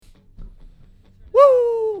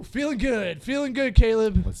Feeling good,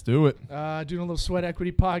 Caleb. Let's do it. Doing a little Sweat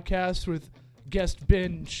Equity podcast with guest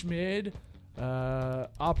Ben Schmid,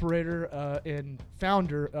 operator and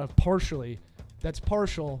founder of Partially. That's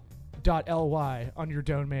partial.ly on your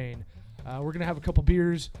domain. We're going to have a couple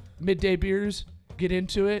beers, midday beers, get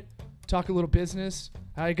into it, talk a little business,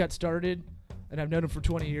 how he got started, and I've known him for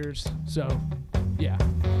 20 years, so yeah.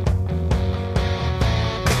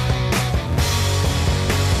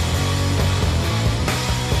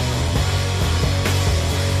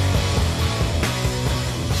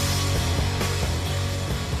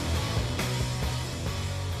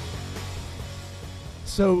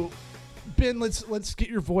 So, Ben, let's get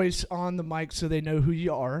your voice on the mic so they know who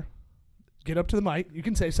you are. Get up to the mic. You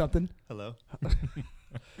can say something. Hello.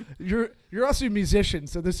 You're also a musician,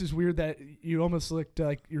 so this is weird that you almost looked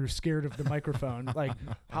like you're scared of the microphone. Like,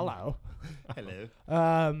 hello.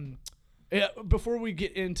 Hello. Yeah, before we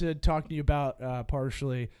get into talking to you about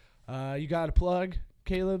Partially, you got a plug,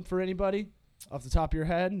 Caleb, for anybody? Off the top of your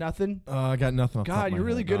head? Nothing? I got nothing off the top of God, my you're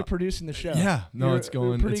really head. good at producing the show. Yeah, no, You're it's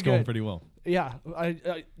going pretty well. Yeah,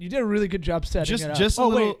 you did a really good job setting it up. Just a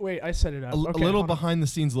little, wait, I set it up. A Okay, little hold on. behind the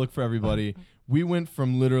scenes look for everybody. We went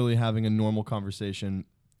from literally having a normal conversation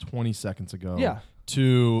 20 seconds ago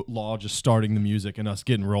to Law just starting the music and us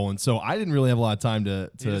getting rolling. So I didn't really have a lot of time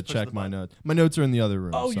to check my notes. My notes are in the other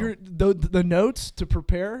room. Oh, so. you're the notes to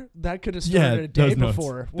prepare? That could have started a day those notes.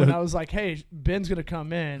 before when I was like, hey, Ben's going to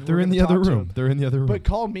come in. They're We're in the gonna other talk to room. him. They're in the other room. But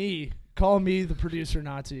call me the producer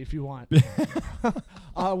Nazi if you want.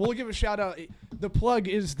 We'll give a shout out. The plug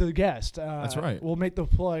is the guest. That's right. We'll make the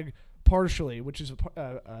plug Partially, which is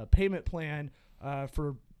a payment plan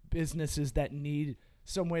for businesses that need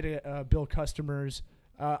some way to bill customers.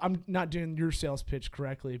 I'm not doing your sales pitch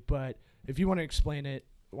correctly, but if you want to explain it,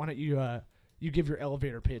 why don't you give your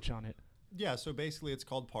elevator pitch on it? Yeah, so basically it's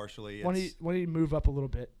called Partially. Why don't you move up a little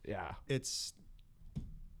bit? Yeah. It's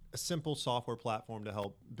a simple software platform to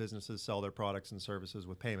help businesses sell their products and services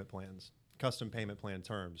with payment plans, custom payment plan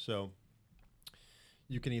terms. So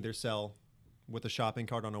you can either sell with a shopping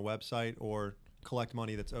cart on a website or collect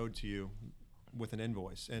money that's owed to you with an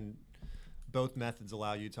invoice. And both methods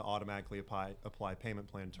allow you to automatically apply payment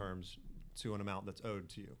plan terms to an amount that's owed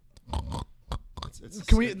to you.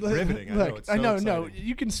 It's riveting. Look, I know. No,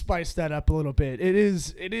 you can spice that up a little bit.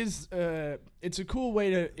 It's a cool way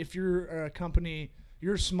to, if you're a company,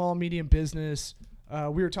 you're a small, medium business.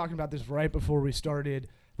 We were talking about this right before we started.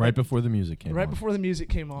 Right before the music came on. Right before the music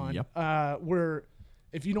came on. Yep. Where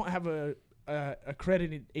if you don't have a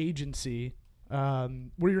accredited agency, where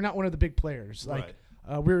you're not one of the big players, like. Right.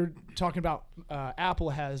 We're talking about Apple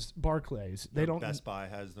has Barclays. They don't. Best Buy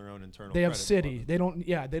has their own internal. They have credit Citi. department. They don't.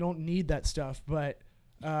 Yeah, they don't need that stuff. But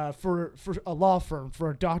for a law firm, for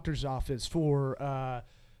a doctor's office, for A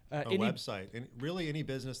website, and really any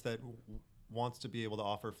business that wants to be able to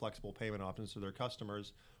offer flexible payment options to their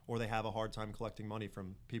customers, or they have a hard time collecting money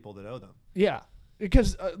from people that owe them. Yeah.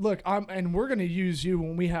 Because look, we're going to use you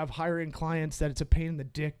when we have hiring clients that it's a pain in the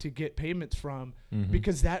dick to get payments from,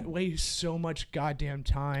 because that wastes so much goddamn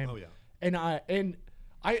time. Oh yeah. And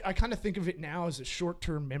I kind of think of it now as a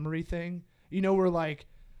short-term memory thing. You know, where like,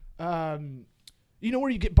 where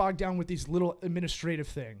you get bogged down with these little administrative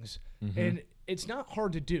things, and it's not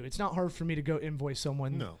hard to do. It's not hard for me to go invoice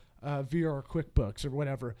someone via our QuickBooks or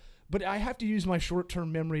whatever. But I have to use my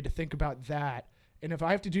short-term memory to think about that. And if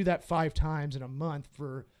I have to do that 5 times in a month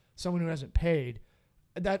for someone who hasn't paid,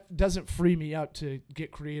 that doesn't free me up to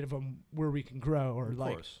get creative on where we can grow, or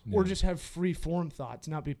or just have free form thoughts,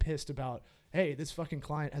 not be pissed about, hey, this fucking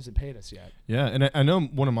client hasn't paid us yet. Yeah, and I know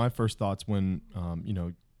one of my first thoughts when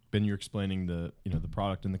Ben, you're explaining the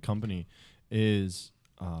product and the company is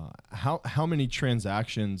how many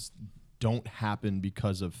transactions don't happen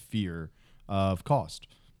because of fear of cost.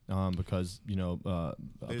 Because they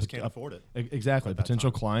just can't afford it. Exactly. A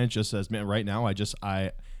potential client just says, "Man, right now I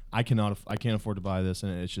can't afford to buy this,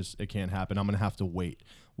 and it can't happen. I'm going to have to wait."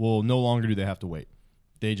 Well, no longer do they have to wait.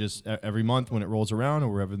 They just every month when it rolls around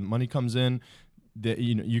or wherever the money comes in,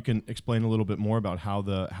 you can explain a little bit more about how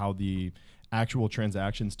the actual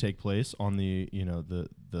transactions take place on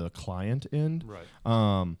the client end.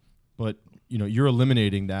 Right. But you're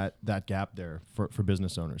eliminating that gap there for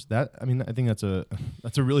business owners. I think that's a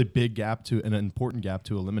really big gap an important gap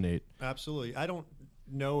to eliminate. Absolutely. I don't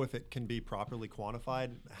know if it can be properly quantified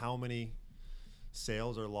how many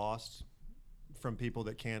sales are lost from people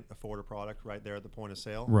that can't afford a product right there at the point of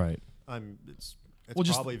sale. Right. It's Well,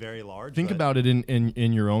 just probably very large. Think about it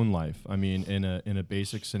in your own life. I mean, in a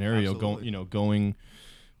basic scenario, Absolutely.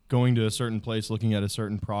 going to a certain place, looking at a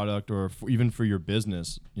certain product, or even for your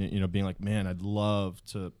business, you know, being like, man, I'd love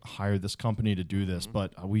to hire this company to do this,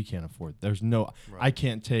 but we can't afford. There's no, I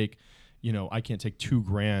can't take, you know, I can't take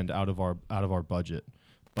 $2,000 out of our budget.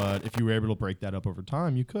 But if you were able to break that up over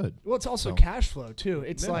time, you could. Well, it's also cash flow too.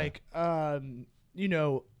 It's like, you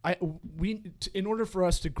know, in order for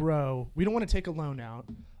us to grow, we don't want to take a loan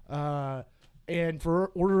out, and for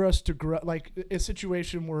order us to grow, like a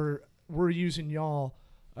situation where we're using y'all.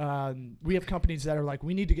 We have companies that are like,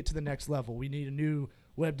 we need to get to the next level. We need a new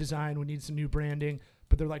web design. We need some new branding.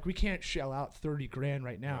 But they're like, we can't shell out $30,000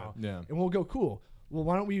 right now. Yeah. And we'll go, cool. Well,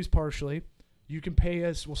 why don't we use Partially? You can pay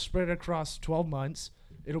us. We'll spread it across 12 months.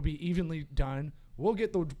 It'll be evenly done. We'll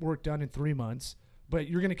get the work done in 3 months. But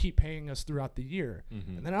you're going to keep paying us throughout the year.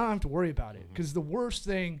 And then I don't have to worry about it. Because the worst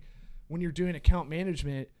thing when you're doing account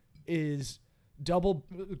management is double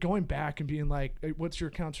going back and being like, hey, what's your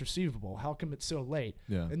accounts receivable? How come it's so late?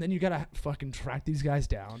 Yeah. And then you got to fucking track these guys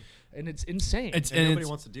down. And it's insane. And nobody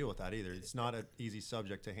wants to deal with that either. It's not an easy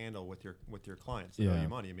subject to handle with your clients that owe you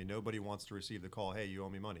money. I mean, nobody wants to receive the call, hey, you owe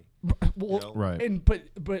me money. Well, you know? Right. And but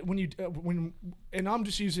when you and I'm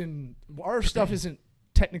just using our stuff isn't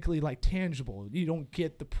technically like tangible. You don't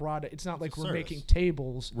get the product. It's not like we're making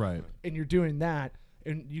tables. Right. And you're doing that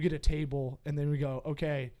and you get a table and then we go,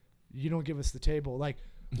 okay, you don't give us the table. Like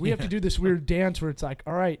we have to do this weird dance where it's like,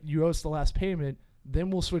 all right, you owe us the last payment. Then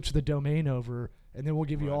we'll switch the domain over and then we'll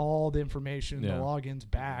give you all the information, the logins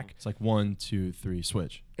back. It's like 1, 2, 3,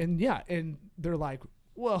 switch. And and they're like,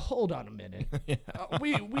 well, hold on a minute.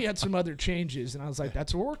 We had some other changes. And I was like,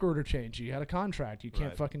 that's a work order change. You had a contract. You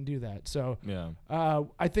can't fucking do that. So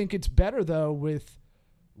I think it's better though with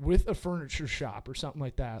a furniture shop or something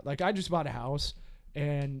like that. Like I just bought a house.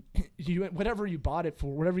 And you, whatever you bought it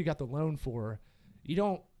for, whatever you got the loan for, you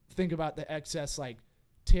don't think about the excess like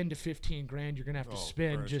 10 to 15 grand you're gonna have to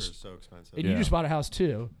spend. Just is so expensive. And you just bought a house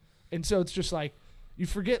too, and so it's just like you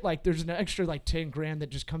forget like there's an extra like 10 grand that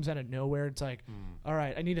just comes out of nowhere. It's like, all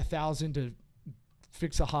right, I need $1,000 to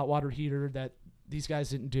fix a hot water heater that these guys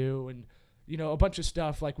didn't do, and you know a bunch of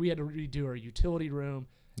stuff like we had to redo our utility room,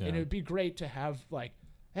 and it would be great to have like,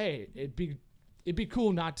 hey, it'd be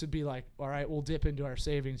cool not to be like, all right, we'll dip into our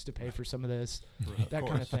savings to pay for some of this, that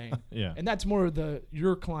kind of thing. Yeah. And that's more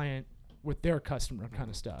your client with their customer kind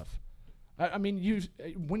of stuff. I mean,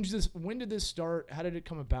 when did this start? How did it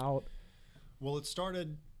come about? Well, it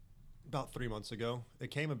started about 3 months ago. It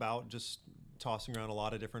came about just tossing around a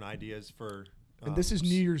lot of different ideas for. And this is New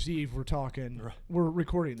Year's Eve. We're talking. Right. We're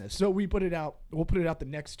recording this, so we put it out. We'll put it out the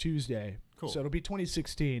next Tuesday. Cool. So it'll be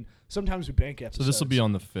 2016. Sometimes we bank episodes. So this will be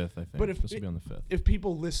on the 5th, I think. But this will be on the 5th. If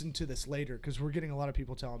people listen to this later, because we're getting a lot of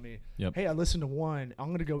people telling me, hey, I listened to one.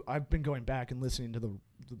 I'm gonna go. I've been going back and listening to the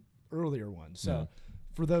earlier one. So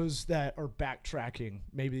for those that are backtracking,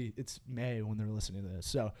 maybe it's May when they're listening to this.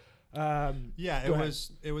 So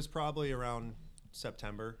it was probably around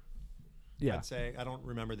September. Yeah. I'd say. I don't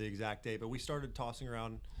remember the exact date, but we started tossing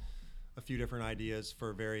around a few different ideas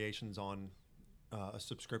for variations on a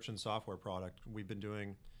subscription software product. We've been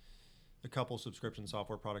doing a couple subscription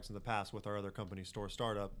software products in the past with our other company, Store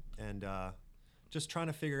Startup, and just trying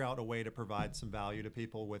to figure out a way to provide some value to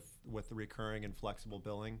people with the recurring and flexible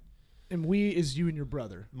billing. And we is you and your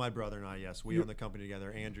brother. My brother and I, yes. We own the company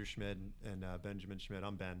together, Andrew Schmid and Benjamin Schmid.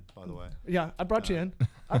 I'm Ben, by the way. Yeah, I brought you in.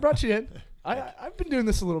 I've been doing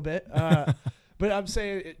this a little bit. But I'm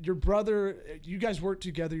saying your brother, you guys work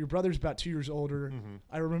together. Your brother's about 2 years older.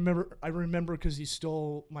 I remember because he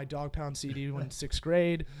stole my Dog Pound CD when in 6th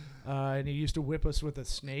grade. And he used to whip us with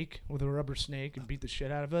a rubber snake and beat the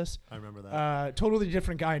shit out of us. I remember that. Totally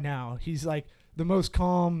different guy now. He's like the most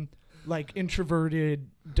calm, like introverted,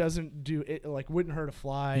 doesn't do it, like wouldn't hurt a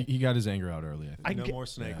fly. He got his anger out early, I think. No more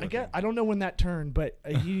snake. I don't know when that turned, but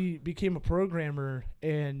he became a programmer,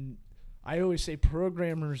 and I always say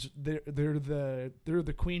programmers, they're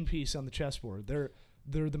the queen piece on the chessboard.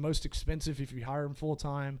 They're the most expensive if you hire them full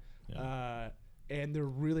time, and they're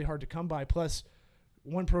really hard to come by. Plus,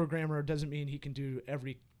 one programmer doesn't mean he can do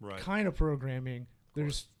every kind of programming.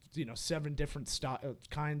 There's 7 different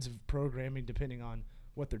kinds of programming depending on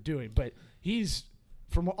what they're doing. But he's,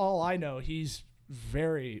 from all I know, he's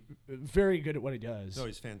very, very good at what he does. No,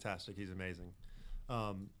 he's fantastic. He's amazing.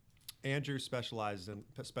 Andrew specializes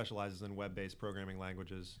in web-based programming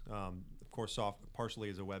languages. Of course, Partially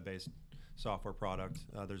is a web-based software product.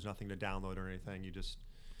 There's nothing to download or anything. You just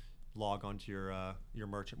log onto your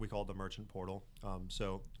merchant. We call it the merchant portal.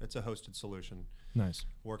 So it's a hosted solution. Nice.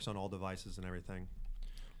 Works on all devices and everything.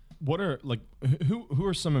 What are who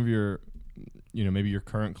are some of your maybe your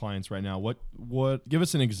current clients right now? What give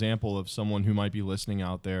us an example of someone who might be listening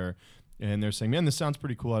out there and they're saying, man, this sounds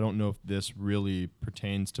pretty cool. I don't know if this really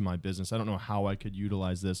pertains to my business. I don't know how I could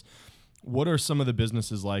utilize this. What are some of the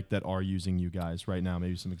businesses like that are using you guys right now?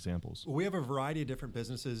 Maybe some examples. We have a variety of different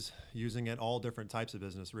businesses using it, all different types of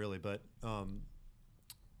business, really. But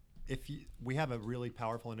we have a really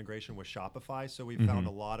powerful integration with Shopify, so we've found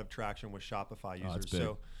a lot of traction with Shopify users. That's big.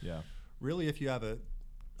 So Yeah. really, if you have a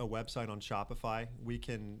website on Shopify,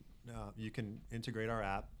 you can integrate our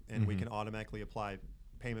app, and we can automatically apply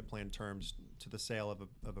payment plan terms to the sale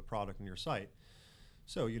of a product on your site.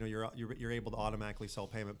 So you're able to automatically sell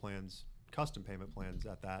payment plans, custom payment plans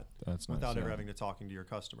at that. That's nice, without ever yeah. having to talking to your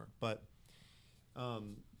customer. But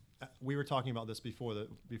we were talking about this before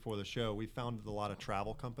the show. We found a lot of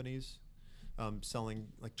travel companies selling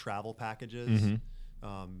like travel packages,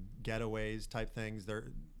 getaways type things.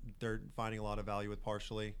 They're finding a lot of value with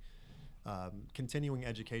Partially. Continuing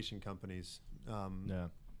education companies. Yeah.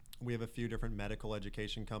 We have a few different medical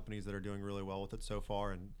education companies that are doing really well with it so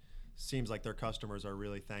far, and seems like their customers are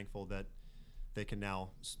really thankful that they can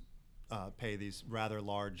now pay these rather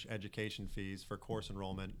large education fees for course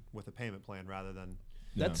enrollment with a payment plan rather than.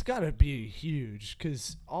 That's got to be huge,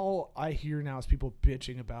 because all I hear now is people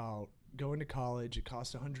bitching about going to college. It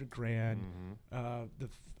costs $100,000.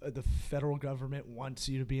 The federal government wants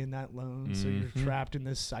you to be in that loan, so you're trapped in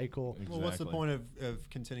this cycle. Exactly. Well, what's the point of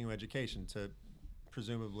continuing education? To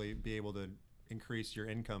presumably be able to increase your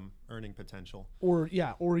income earning potential. Or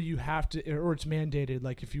you have to, or it's mandated.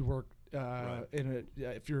 Like if you work Right.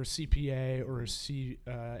 if you're a CPA or a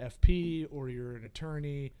CFP or you're an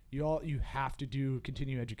attorney, you have to do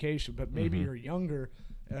continuing education. But maybe you're younger,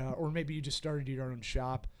 or maybe you just started your own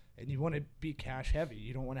shop and you want to be cash heavy.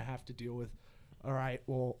 You don't want to have to deal with, all right,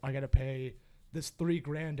 well, I got to pay this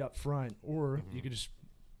 $3,000 up front, or you could just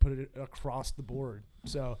put it across the board.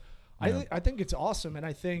 So I think it's awesome, and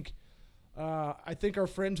I think our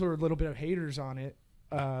friends were a little bit of haters on it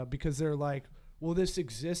because they're like, well, this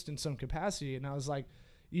exists in some capacity. And I was like,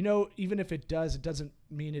 even if it does, it doesn't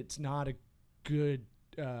mean it's not a good,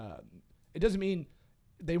 it doesn't mean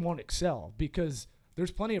they won't excel, because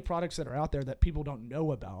there's plenty of products that are out there that people don't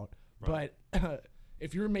know about. Right. But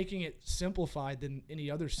if you're making it simplified than any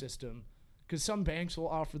other system, because some banks will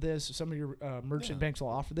offer this, some of your merchant banks will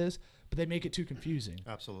offer this, but they make it too confusing.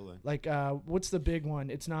 Absolutely. Like, what's the big one?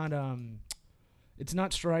 It's not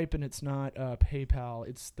Stripe and it's not PayPal.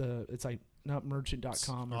 It's like not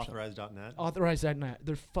merchant.com or Authorize.net. Authorize.net.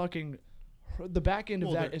 They're fucking, the back end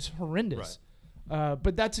of that is horrendous.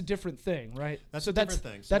 But that's a different thing, right? That's a different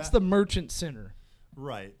thing. So that's the merchant center.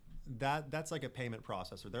 Right. That's like a payment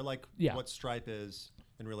processor. They're like what Stripe is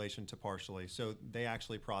in relation to Partially. So they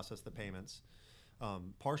actually process the payments.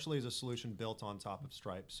 Partially is a solution built on top of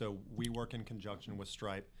Stripe. So we work in conjunction with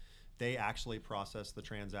Stripe. They actually process the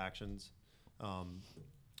transactions.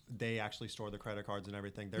 They actually store the credit cards and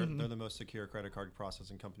everything. They're the most secure credit card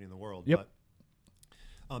processing company in the world. Yep.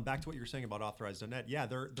 But back to what you were saying about Authorize.net. Yeah,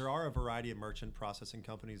 there are a variety of merchant processing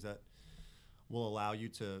companies that will allow you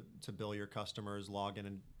to bill your customers, log in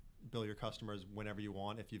and bill your customers whenever you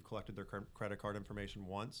want if you've collected their credit card information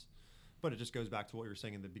once. But it just goes back to what you were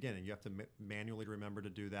saying in the beginning. You have to manually remember to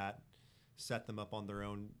do that, set them up on their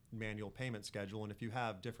own manual payment schedule. And if you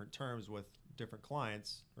have different terms with different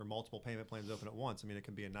clients or multiple payment plans open at once, I mean, it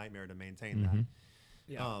can be a nightmare to maintain that.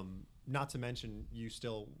 Yeah. Not to mention, you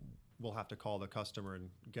still will have to call the customer and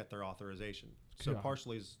get their authorization. So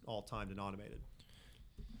Partially is all timed and automated.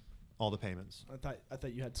 All the payments. I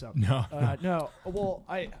thought you had something. No. No. Well,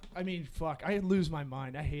 I mean, fuck. I lose my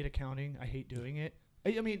mind. I hate accounting. I hate doing it.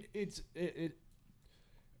 I mean,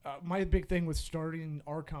 my big thing with starting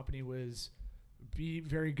our company was be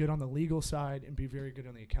very good on the legal side and be very good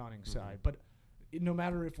on the accounting side. But no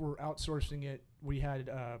matter if we're outsourcing it, we had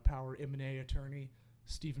Power M&A attorney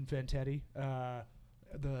Stephen Fantetti, our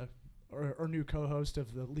new co-host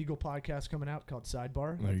of the legal podcast coming out called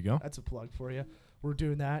Sidebar. There you go. That's a plug for you. We're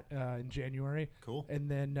doing that in January. Cool. And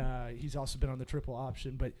then he's also been on the Triple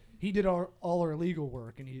Option, but he did all our legal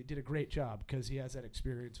work, and he did a great job because he has that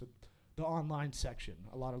experience with the online section.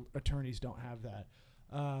 A lot of attorneys don't have that.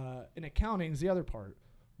 And accounting is the other part.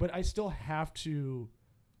 But I still have to,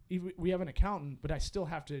 we have an accountant, but I still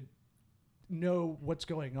have to know what's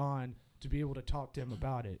going on to be able to talk to him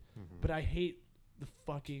about it. But I hate the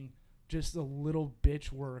fucking, just the little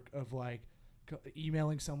bitch work of like,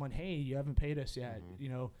 emailing someone, hey, you haven't paid us yet. We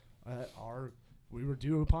were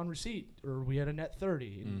due upon receipt, or we had a net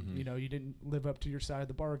 30, and you didn't live up to your side of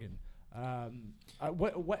the bargain.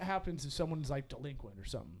 What happens if someone's like delinquent or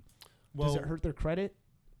something? Does it hurt their credit?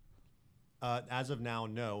 As of now,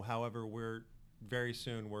 no. However, we're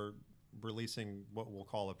releasing what we'll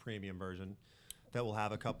call a premium version. that will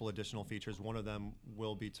have a couple additional features. One of them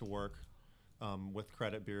will be to work with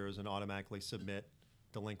credit bureaus and automatically submit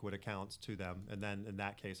delinquent accounts to them. And then in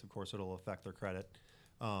that case, of course, it'll affect their credit.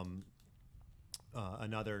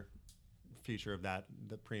 Another feature of that,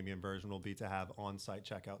 the premium version, will be to have on-site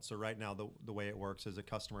checkout. So right now, the way it works is a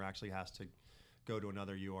customer actually has to go to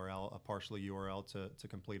another URL, a partially URL, to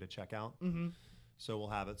complete a checkout. Mm-hmm. So we'll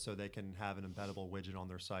have it so they can have an embeddable widget on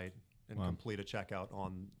their site and Wow. complete a checkout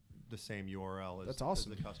on the same URL That's as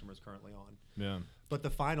awesome. the customer is currently on. Yeah. But the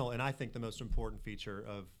final, and I think the most important feature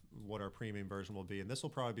of what our premium version will be, and this will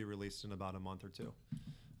probably be released in about a month or two,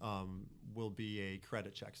 will be a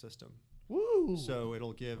credit check system. Woo! So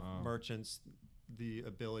it'll give Wow. merchants the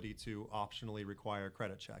ability to optionally require a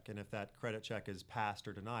credit check. And if that credit check is passed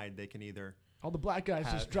or denied, they can either all the black guys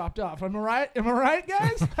have- just dropped off. Am I right? Am I right,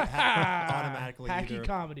 guys? automatically Hacky either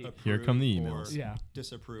comedy. Here come the approve emails. or Yeah.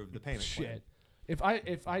 disapprove the payment plan. Shit. If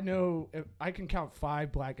I can count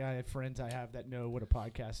 5 black guy friends I have that know what a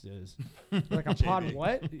podcast is. Like a pod JB.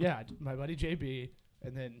 what? Yeah, my buddy JB,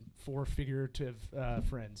 and then 4 figurative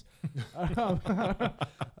friends.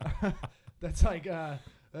 That's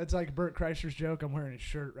like Bert Kreischer's joke. I'm wearing his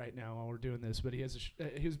shirt right now while we're doing this, but he has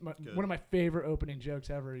Good. one of my favorite opening jokes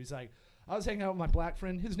ever. He's like, I was hanging out with my black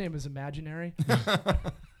friend. His name is Imaginary.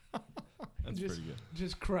 That's just, pretty good.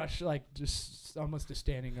 Just crush, like just almost a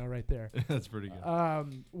standing O right there. That's pretty good.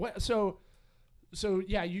 So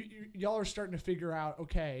yeah, y'all are starting to figure out,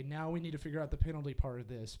 okay, now we need to figure out the penalty part of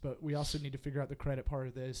this, but we also need to figure out the credit part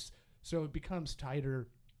of this. So it becomes tighter.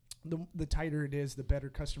 The tighter it is, the better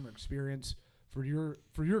customer experience for your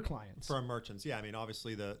clients. For our merchants, yeah. I mean,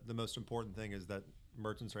 obviously, the most important thing is that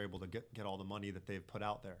merchants are able to get all the money that they've put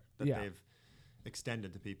out there, that Yeah. they've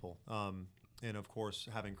extended to people. And of course,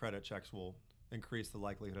 having credit checks will increase the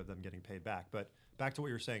likelihood of them getting paid back. But back to what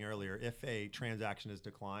you were saying earlier, if a transaction is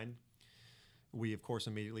declined, we of course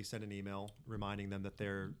immediately send an email reminding them that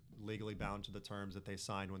they're legally bound to the terms that they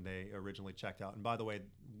signed when they originally checked out. And by the way,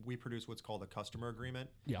 we produce what's called a customer agreement.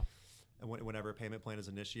 Yeah. And whenever a payment plan is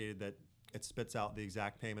initiated, that it spits out the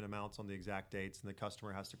exact payment amounts on the exact dates, and the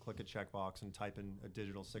customer has to click a checkbox and type in a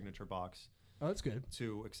digital signature box Oh, that's good.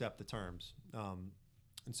 to accept the terms.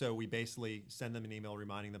 And so we basically send them an email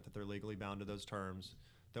reminding them that they're legally bound to those terms,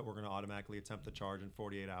 that we're going to automatically attempt the charge in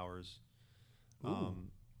 48 hours.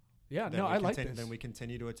 Yeah, Then no, we I like contin- this. Then we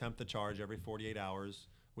continue to attempt the charge every 48 hours.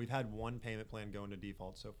 We've had one payment plan go into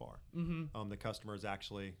default so far. Mm-hmm. The customers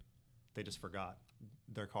actually, they just forgot.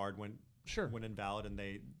 Their card went invalid, and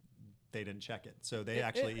they didn't check it. So they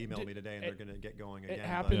actually emailed me today, and they're going to get going again. It but-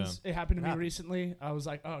 happens. It happened to It me happens. recently. I was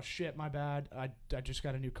like, oh shit, my bad. I just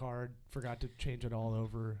got a new card. Forgot to change it all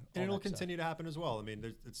over. And all it'll that stuff. continue to happen as well. I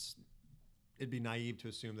mean, it'd be naive to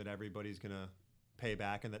assume that everybody's going to pay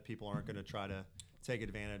back and that people aren't going to try to take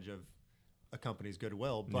advantage of a company's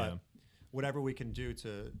goodwill. But Yeah. whatever we can do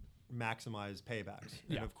to maximize paybacks,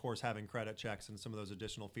 and Yeah. of course, having credit checks and some of those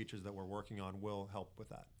additional features that we're working on will help with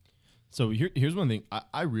that. So here's one thing.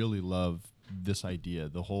 I really love this idea.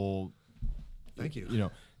 The whole, Thank you. You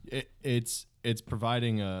know, it's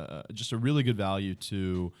providing just a really good value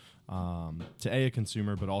to a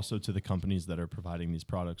consumer, but also to the companies that are providing these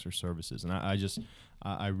products or services. And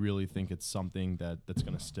I really think it's something that's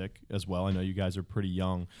going to stick as well. I know you guys are pretty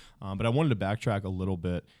young, but I wanted to backtrack a little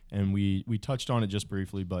bit, and we touched on it just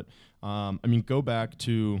briefly. But I mean, go back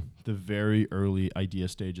to the very early idea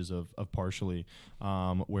stages of Partially,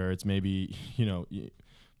 where it's maybe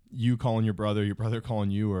you calling your brother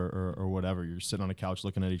calling you, or whatever. You're sitting on a couch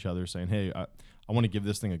looking at each other saying, hey, I want to give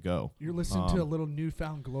this thing a go. You're listening to a little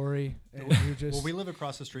Newfound Glory, and you're just. Well, we live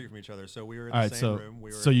across the street from each other, so we were in All the right, same so room. We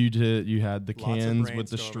were so you had the lots of cans with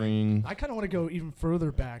the brainstorming. string. I kind of want to go even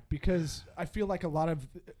further back because I feel like a lot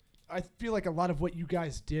of what you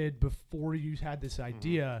guys did before you had this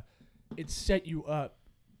idea, it set you up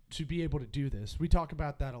to be able to do this. We talk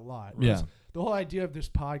about that a lot. Yeah. The whole idea of this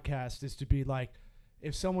podcast is to be like,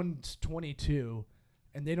 if someone's 22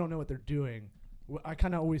 and they don't know what they're doing, I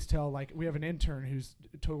kind of always tell, like, we have an intern who's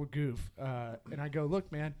a total goof, and I go,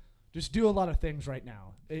 look, man, just do a lot of things right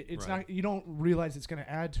now. It's Right. not, you don't realize it's going to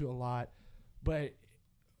add to a lot, but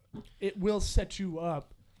it will set you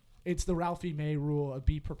up. It's the Ralphie May rule of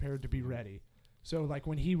be prepared to be ready. So like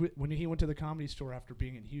when he went to the Comedy Store after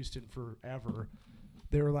being in Houston forever,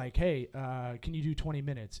 they were like, hey, can you do 20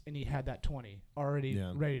 minutes? And he had that 20 already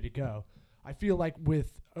ready to go. I feel like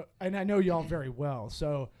and I know y'all very well,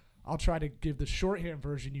 so I'll try to give the shorthand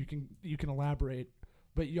version. You can elaborate,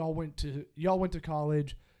 but y'all went to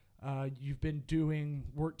college. You've been doing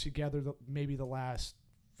work together maybe the last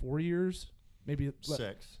 4 years, maybe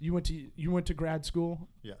 6. You went to grad school.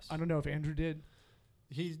 Yes. I don't know if Andrew did.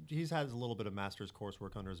 He's had a little bit of master's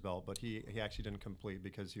coursework under his belt, but he actually didn't complete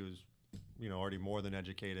because he was, already more than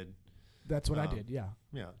educated. That's what I did. Yeah.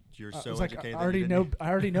 Yeah, you're I so was like, educated. I that already you know. didn't I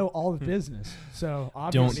already know all the business. So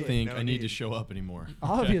Don't obviously, think no I need to need. show up anymore.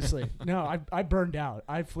 obviously, no. I burned out.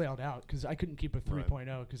 I flailed out because I couldn't keep a Right.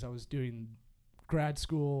 3.0 because I was doing grad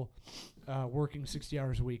school, working 60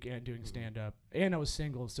 hours a week and doing stand up, and I was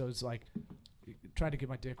single, so it's like tried to get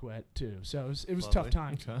my dick wet too. So it was tough Lovely.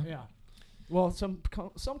 times. Okay. Yeah. Well, some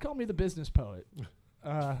call me the business poet.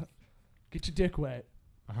 Get your dick wet.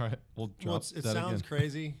 All right, we'll drop Well, it that sounds again.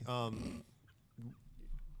 crazy.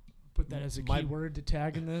 Put that as a My- keyword to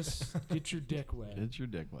tag in this. Get your dick wet. Get your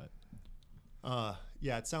dick wet.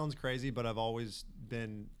 Yeah, it sounds crazy, but I've always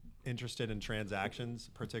been interested in transactions,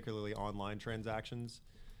 particularly online transactions.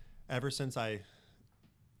 Ever since I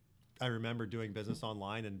remember doing business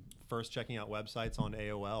online and first checking out websites on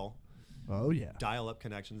AOL, Oh yeah. dial-up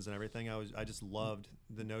connections and everything. I just loved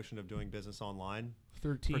the notion of doing business online.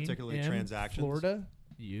 13. Particularly in transactions. Florida.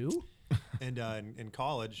 You? And in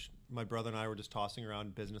college, my brother and I were just tossing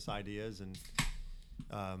around business ideas, and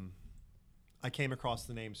I came across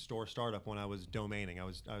the name Store Startup when I was domaining. I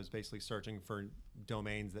was basically searching for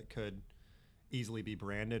domains that could easily be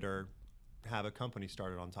branded or have a company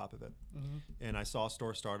started on top of it. And I saw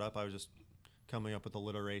Store Startup. I was just coming up with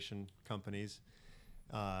alliteration companies,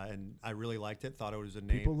 and I really liked it. Thought it was a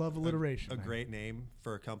name. People love alliteration, A man. great name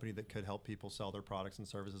for a company that could help people sell their products and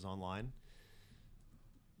services online.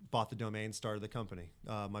 Bought the domain, started the company.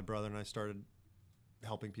 My brother and I started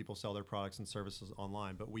helping people sell their products and services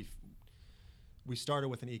online. But we started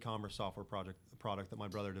with an e-commerce software product that my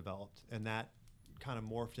brother developed, and that kind of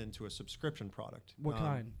morphed into a subscription product. What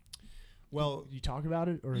kind? Well, You talk about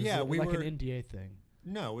it, or is yeah, it we like were- an NDA thing?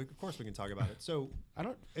 no, of course we can talk about it. So I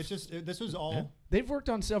don't. it's just this was all. Yeah. They've worked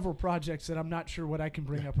on several projects that I'm not sure what I can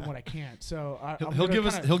bring up and what I can't. So He'll give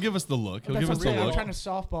us the look. He'll give us the I'm look. trying to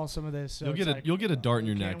softball some of this. So You'll get a dart in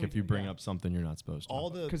your can neck we- if you bring yeah. up something you're not supposed to. All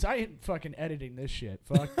the because I ain't fucking editing this shit.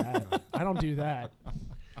 Fuck that. I don't do that.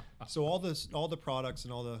 So all the products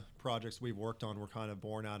and all the projects we've worked on were kind of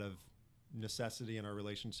born out of necessity in our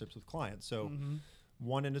relationships with clients. So Mm-hmm.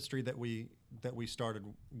 one industry that we started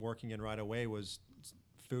working in right away was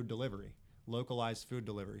food delivery, localized food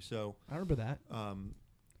delivery. So I remember that.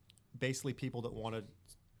 basically people that want to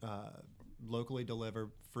locally deliver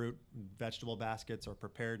fruit, vegetable baskets, or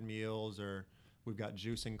prepared meals, or we've got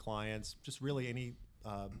juicing clients, just really any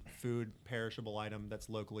food perishable item that's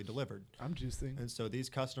locally delivered. I'm juicing. And so these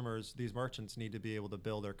merchants need to be able to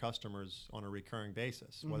bill their customers on a recurring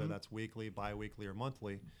basis, whether that's weekly, bi-weekly, or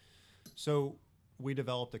monthly. So we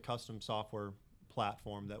developed a custom software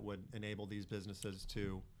platform that would enable these businesses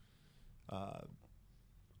to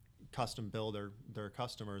custom bill their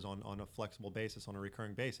customers on a flexible basis, on a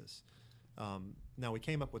recurring basis. Now we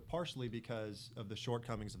came up with partially because of the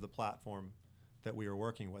shortcomings of the platform that we were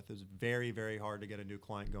working with. It was very, very hard to get a new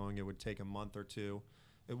client going. It would take a month or two.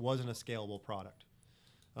 It wasn't a scalable product.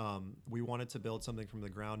 We wanted to build something from the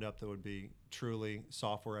ground up that would be truly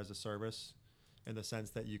software as a service, in the sense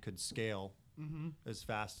that you could scale as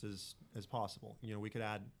fast as possible. We could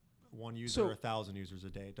add one user So- or 1,000 users a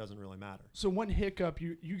day. It doesn't really matter. So one hiccup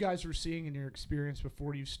you guys were seeing in your experience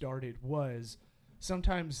before you started was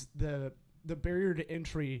sometimes the barrier to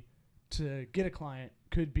entry to get a client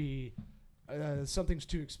could be something's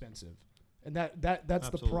too expensive, and that's the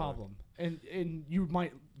Absolutely. problem. And you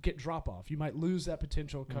might get drop off. You might lose that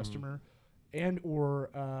potential customer, and or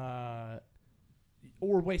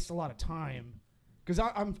waste a lot of time. Because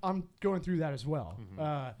I'm going through that as well.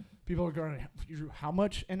 People are going, how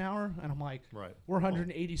much an hour? And I'm like, Right. we're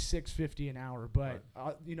 186.50 an hour, but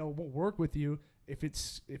we'll work with you if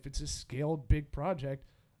it's a scaled big project.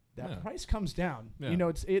 That Yeah. price comes down.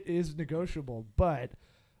 Yeah. It is negotiable, but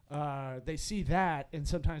they see that and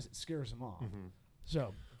sometimes it scares them off.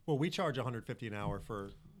 So Well, we charge $150 an hour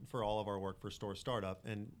for all of our work for Store Startup,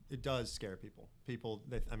 and it does scare people.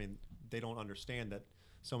 They don't understand that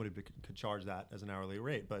somebody could charge that as an hourly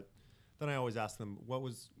rate. But then I always ask them,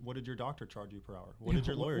 what did your doctor charge you per hour? What did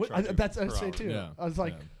your lawyer charge you that's per I say hour? too. Yeah. I was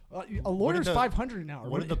like, Yeah. a lawyer's the- $500 an hour.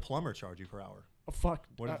 What did the plumber charge you per hour? fuck?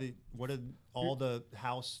 What did all the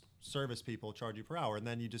house service people charge you per hour? And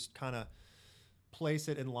then you just kind of place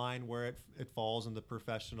it in line where it falls in the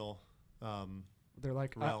professional They're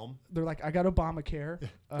like, realm. I got Obamacare.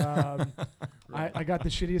 I got the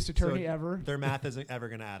shittiest attorney ever. Their math isn't ever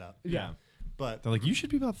going to add up. Yeah. But They're like, you should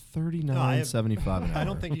be about $39.75 an hour. I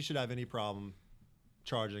don't think you should have any problem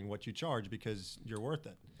charging what you charge because you're worth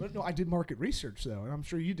it. But no, I did market research though, and I'm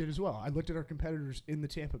sure you did as well. I looked at our competitors in the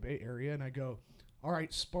Tampa Bay area, and I go, all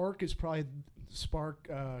right, Spark is probably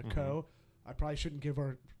Co. I probably shouldn't give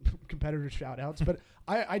our competitors shout outs, but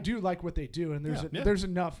I do like what they do, and Yeah. there's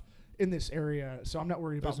enough in this area, so I'm not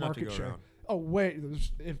worried There's about enough to market go share. around. Oh wait,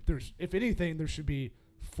 if anything, there should be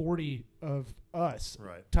 40 of us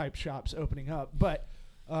Right. type shops opening up, but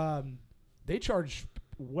they charge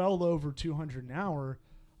well over 200 an hour,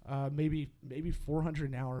 maybe 400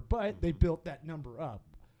 an hour, but they built that number up.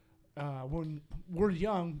 When we're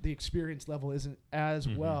young, the experience level isn't as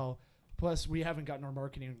well. Plus, we haven't gotten our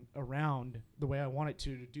marketing around the way I want it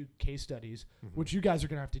to do case studies, which you guys are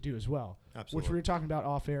going to have to do as well. Absolutely. Which we were talking about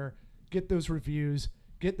off air. Get those reviews,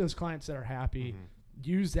 get those clients that are happy,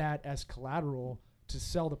 use that as collateral to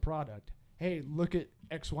sell the product. Hey, look at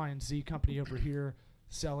X, Y, and Z company over here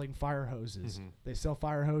selling fire hoses. They sell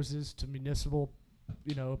fire hoses to municipal,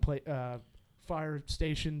 fire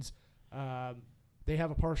stations. They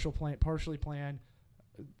have a partially planned.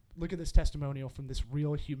 Look at this testimonial from this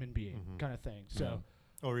real human being kind of thing. So,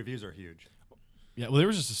 Reviews are huge. Yeah, well, there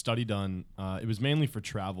was just a study done. It was mainly for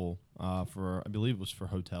travel, I believe it was for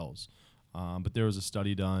hotels. But there was a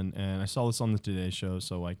study done, and I saw this on the Today Show,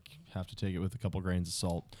 so I have to take it with a couple grains of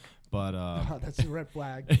salt. But that's a red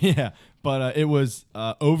flag. yeah, but it was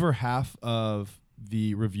over half of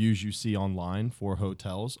the reviews you see online for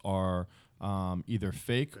hotels are either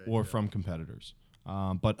fake or from competitors.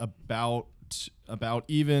 But about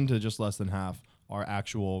even to just less than half are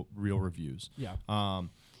actual real reviews. Yeah.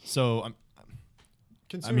 So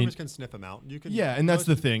Consumers can sniff them out. You can. yeah, and that's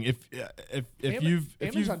the thing. If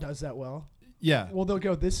Amazon does that well. yeah, Well, they'll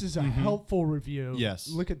go, this is a helpful review. Yes.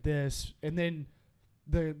 Look at this. And then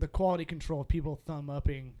the quality control of people thumb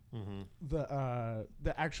upping the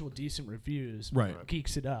actual decent reviews Right.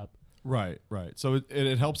 geeks it up. right. So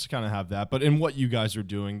it helps to kind of have that. But in what you guys are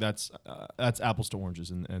doing, that's apples to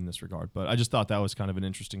oranges in this regard. But I just thought that was kind of an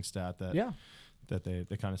interesting stat that Yeah. that they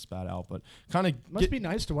kind of spat out. But kind of Must be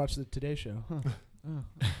nice to watch the Today Show. Huh. Oh,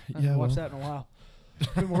 I haven't Yeah, watched well. that in a while.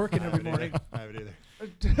 Been working every morning. I haven't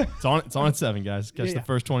either. it's on at 7, guys. Catch Yeah. the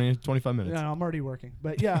first 20-25 minutes. No, I'm already working.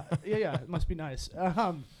 But yeah, it must be nice.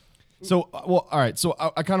 So, all right. So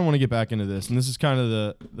I kind of want to get back into this, and this is kind of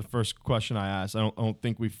the first question I asked. I don't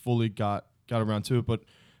think we fully got around to it, but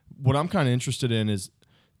what I'm kind of interested in is,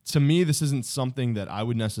 to me, this isn't something that I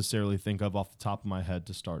would necessarily think of off the top of my head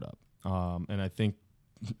to start up. And I think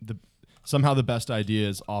somehow the best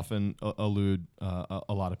ideas often elude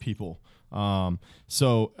a lot of people.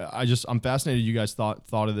 So I'm fascinated you guys thought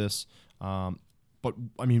of this. But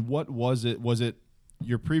I mean, what was it? Was it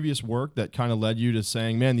your previous work that kind of led you to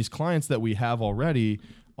saying, man, these clients that we have already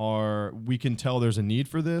we can tell there's a need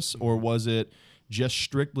for this? Or was it just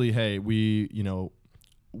strictly, hey, we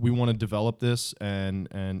want to develop this and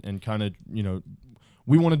kind of,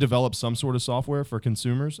 we want to develop some sort of software for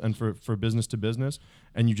consumers and for business to business,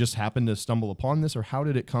 and you just happened to stumble upon this? Or how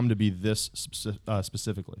did it come to be this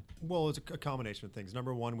specifically? Well, it's a combination of things.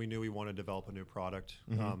 Number one, we knew we wanted to develop a new product,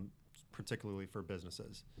 particularly for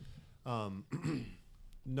businesses.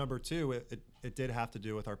 Number two, it did have to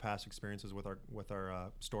do with our past experiences with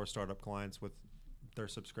our store startup clients with their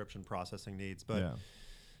subscription processing needs. But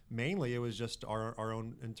mainly, it was just our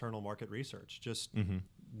own internal market research, just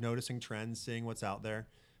noticing trends, seeing what's out there.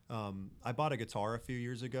 I bought a guitar a few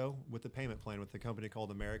years ago with a payment plan with a company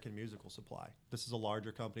called American Musical Supply. This is a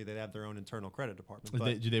larger company. They have their own internal credit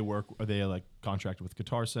department. Do they work? Are they like contracted with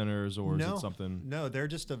Guitar Centers, or is it something? No, they're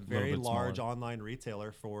just a very bit large smaller. online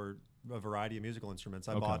retailer for a variety of musical instruments.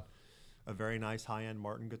 I Okay. bought a very nice high-end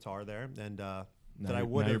Martin guitar there, and that Now I you're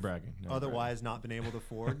would have bragging. Now you're otherwise not been able to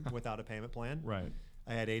afford without a payment plan. Right.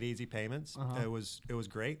 I had 8 easy payments. It was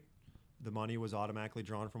great. The money was automatically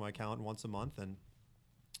drawn from my account once a month, and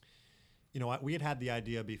we had the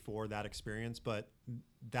idea before that experience, but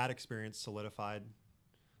that experience solidified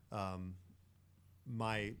I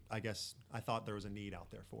guess I thought there was a need out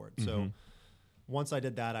there for it. So once I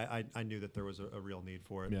did that, I knew that there was a real need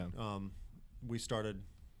for it. Yeah. We started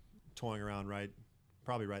toying around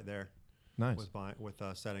probably right there Nice. with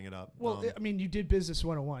setting it up. Well, I mean, you did Business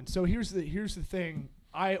 101. So here's the thing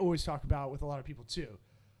I always talk about with a lot of people too.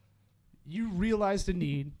 You realized a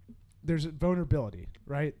need. There's a vulnerability,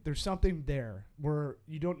 right? There's something there where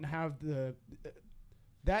you don't have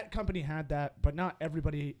that company had that, but not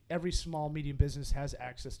every small, medium business has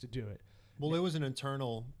access to do it. Well, it was an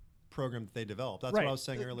internal program that they developed. That's Right. what I was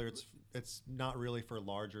saying earlier. It's not really for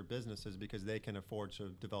larger businesses because they can afford to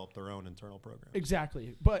develop their own internal program.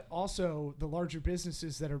 Exactly. But also the larger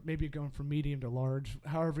businesses that are maybe going from medium to large,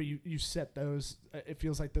 however you set those, it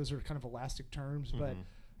feels like those are kind of elastic terms. But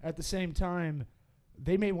at the same time,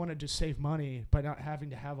 they may want to just save money by not having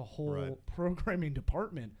to have a whole programming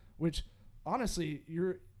department, which honestly,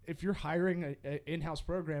 if you're hiring an in-house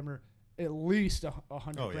programmer, at least $100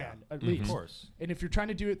 Oh, yeah. grand, at Of least. course. And if you're trying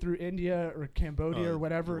to do it through India or Cambodia Oh, or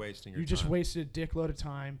whatever, you're wasting your you just time. wasted a dickload of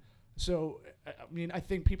time. So, I mean, I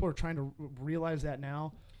think people are trying to realize that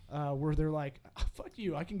now, where they're like, oh, fuck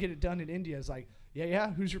you, I can get it done in India. It's like,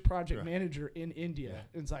 yeah, who's your project Right. manager in India? Yeah.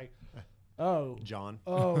 And it's like, oh, John.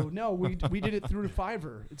 oh, no, we did it through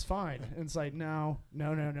Fiverr. It's fine. And it's like, no,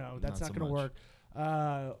 that's Not not so going to much. work.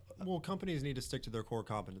 Well, companies need to stick to their core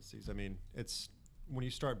competencies. I mean, it's when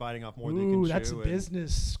you start biting off more than you Ooh, can that's a chew. and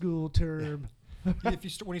business school term. if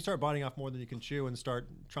you when you start biting off more than you can chew and start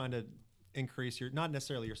trying to increase your, not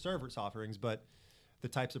necessarily your service offerings, but the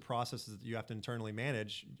types of processes that you have to internally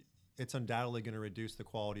manage, it's undoubtedly going to reduce the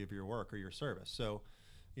quality of your work or your service. So,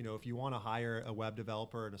 if you want to hire a web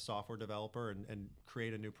developer and a software developer and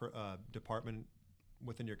create a new department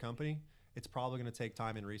within your company, it's probably going to take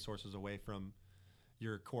time and resources away from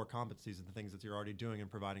your core competencies and the things that you're already doing and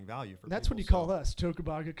providing value for That's people. what you call us,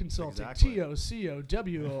 Tokobaga Consulting. Exactly.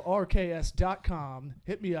 TOCOWORKS.com.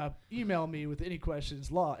 Hit me up. Email me with any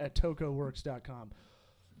questions. law@tokoworks.com.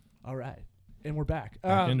 All right. And we're back.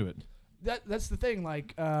 Back into it. That's the thing.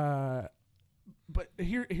 Like, but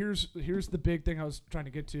here's the big thing I was trying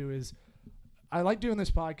to get to is I like doing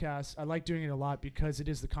this podcast. I like doing it a lot because it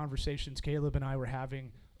is the conversations Caleb and I were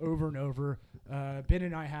having over and over. Ben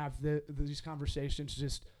and I have these conversations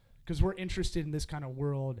just because we're interested in this kind of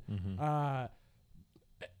world. Mm-hmm.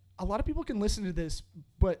 A lot of people can listen to this,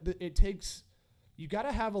 but it takes, you got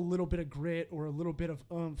to have a little bit of grit or a little bit of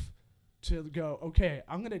oomph to go, okay,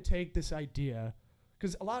 I'm going to take this idea.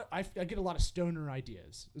 Because I get a lot of stoner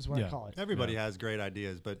ideas is what I Yeah. call it. Everybody has great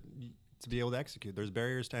ideas, but to be able to execute, there's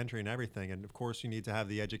barriers to entry and everything. And of course, you need to have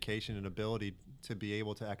the education and ability to be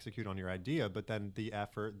able to execute on your idea, but then the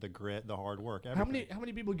effort, the grit, the hard work. Everything. How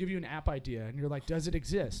many people give you an app idea and you're like, does it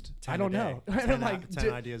exist? 10 I don't a know. day. And 10 I'm like, 10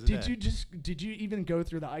 ideas a did day. did you even go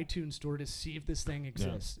through the iTunes store to see if this thing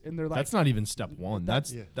exists? And they're like, That's not even step one.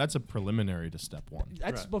 That's Yeah. that's a preliminary to step one.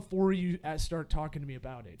 that's Right. before you start talking to me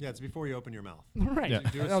about it. Yeah, it's before you open your mouth. Right. Yeah.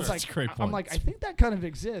 Do a And I was search. like, Great I'm point. like, I think that kind of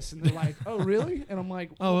exists. And they're like, oh, really? And I'm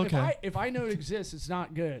like, Oh, well, okay. If I know it exists, it's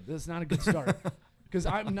not good. That's not a good start. Because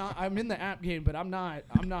I'm in the app game, but I'm not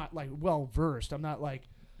like well versed. I'm not like,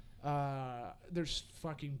 there's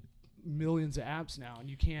fucking millions of apps now, and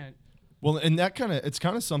you can't. Well, and it's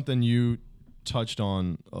kind of something you touched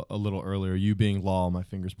on a little earlier. You being Law, my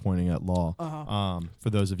fingers pointing at Law. Uh-huh. For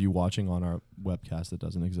those of you watching on our webcast that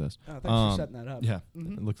doesn't exist. Thanks for setting that up. Yeah,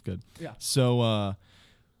 Mhm. it looks good. Yeah. So,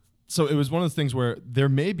 so it was one of the things where there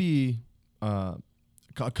may be a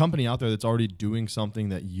company out there that's already doing something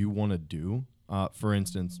that you want to do. For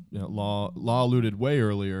instance, Law alluded way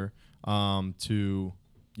earlier to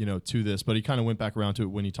this, but he kind of went back around to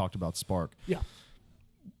it when he talked about Spark. Yeah.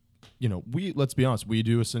 Let's be honest, we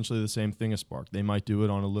do essentially the same thing as Spark. They might do it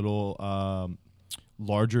on a little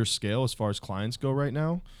larger scale as far as clients go right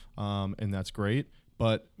now, and that's great.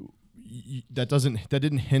 But that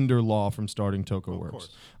didn't hinder Law from starting TokoWorks. course.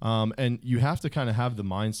 And you have to kind of have the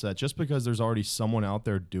mindset. Just because there's already someone out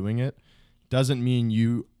there doing it, doesn't mean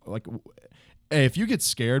you like. Hey, if you get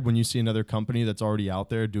scared when you see another company that's already out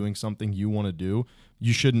there doing something you want to do,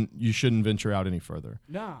 you shouldn't venture out any further.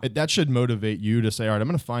 Nah. That should motivate you to say, all right, I'm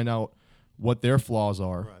going to find out what their flaws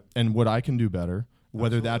are Right. and what I can do better,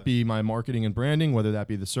 whether that Absolutely. be my marketing and branding, whether that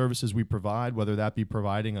be the services we provide, whether that be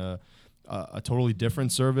providing a totally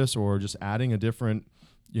different service or just adding a different,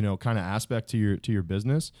 kind of aspect to your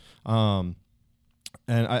business.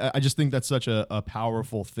 And I just think that's such a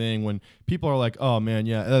powerful thing when people are like, oh man,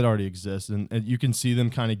 yeah, that already exists. And you can see them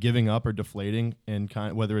kind of giving up or deflating and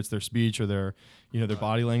whether it's their speech or their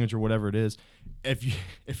body language or whatever it is.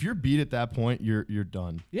 If you're beat at that point, you're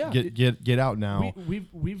done. Yeah. Get out now.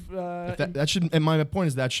 We've That should, and my point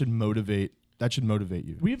is that should motivate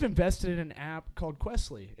you. we've invested in an app called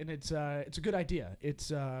Questly, and it's a good idea. It's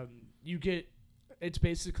it's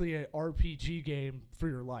basically an RPG game for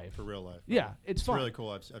your life. For real life. Yeah, it's fun. really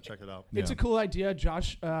cool. I've checked it out. It's Yeah. a cool idea.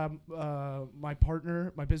 Josh, my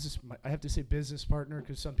partner, I have to say business partner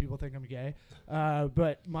because some people think I'm gay.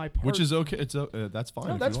 But my partner. Which is okay. It's that's fine.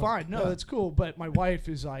 No, if that's you want. fine. No, that's cool. But my wife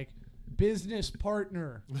is like, business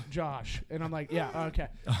partner, Josh. And I'm like, yeah, okay.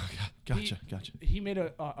 Oh, gotcha. He made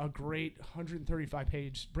a great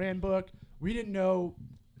 135-page brand book. We didn't know.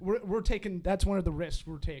 We're taking, that's one of the risks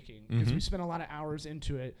we're taking because we spent a lot of hours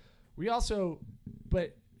into it. We also,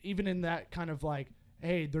 but even in that kind of like,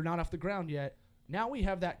 hey, they're not off the ground yet. Now we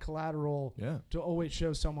have that collateral Yeah. to always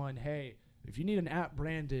show someone, hey, if you need an app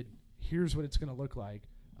branded, here's what it's going to look like.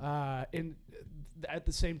 And at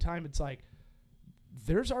the same time, it's like,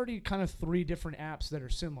 there's already kind of 3 different apps that are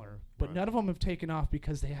similar, but Right. none of them have taken off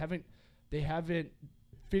because they haven't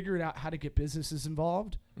figured out how to get businesses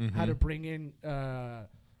involved, how to bring in,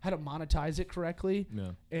 how to monetize it correctly.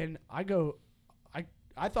 Yeah. And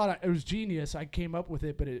I thought it was genius. I came up with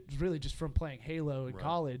it, but it's really just from playing Halo in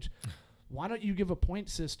college. Why don't you give a point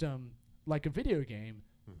system like a video game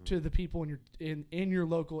to the people in your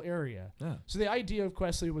local area? Yeah. So the idea of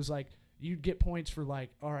Questly was like you'd get points for like,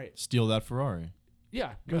 all right, Steal that Ferrari.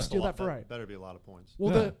 yeah, go steal that Ferrari. Better be a lot of points.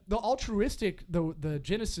 Well, Yeah. the altruistic, the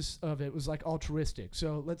genesis of it was like altruistic.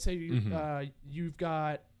 So let's say you've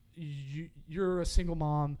got you're a single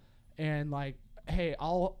mom, and like, hey,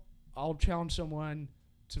 I'll challenge someone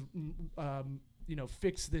to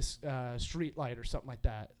fix this street light or something like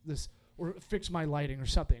that. Or fix my lighting or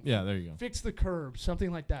something. Yeah, there you go. Fix the curb,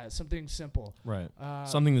 something like that. Something simple. Right.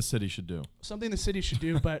 Something the city should do. Something the city should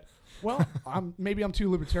do, but well, maybe I'm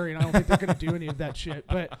too libertarian. I don't think they're going to do any of that shit.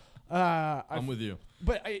 But I'm with you.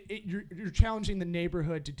 But you're challenging the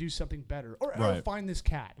neighborhood to do something better, or Right. find this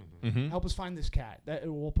cat. Mm-hmm. Help us find this cat.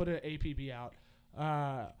 We'll put an APB out,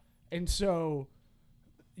 and so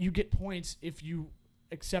you get points if you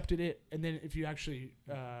accepted it, and then if you actually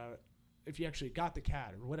got the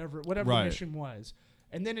cat or whatever the Right. mission was.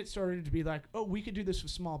 And then it started to be like, oh, we could do this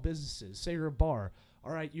with small businesses. Say you're a bar.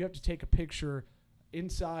 All right, you have to take a picture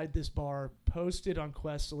inside this bar, post it on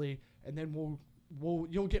Questly, and then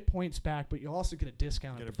you'll get points back, but you'll also get a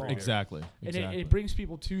discount Get at a the bar. free Exactly. And Exactly. it brings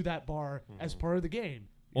people to that bar as part of the game.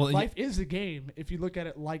 Well, Life is a game. If you look at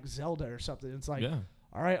it like Zelda or something, it's like, Yeah.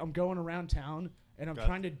 all right, I'm going around town and I'm Got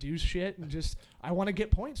trying to do shit and I want to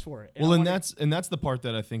get points for it. Well, I and wanna- that's the part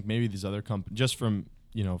that I think maybe these other companies, just from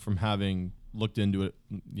having looked into it,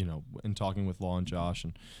 and talking with Law and Josh,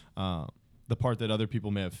 and the part that other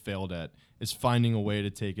people may have failed at is finding a way to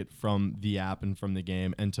take it from the app and from the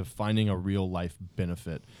game and to finding a real life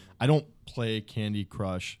benefit. I don't play Candy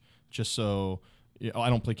Crush just so. I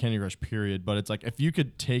don't play Candy Crush, period. But it's like if you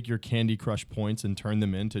could take your Candy Crush points and turn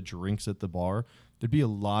them into drinks at the bar, there'd be a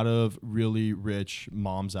lot of really rich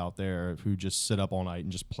moms out there who just sit up all night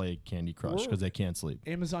and just play Candy Crush because they can't sleep.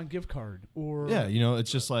 Amazon gift card or Yeah,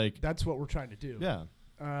 it's just like that's what we're trying to do. yeah,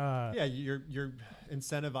 Yeah, you're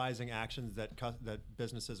incentivizing actions that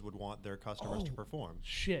businesses would want their customers to perform.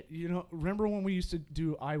 Shit, remember when we used to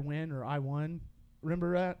do I Win or I Won?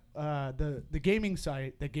 Remember that the gaming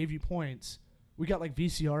site that gave you points? We got like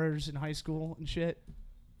VCRs in high school and shit.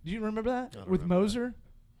 Do you remember that I don't with remember Moser?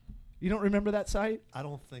 You don't remember that site? I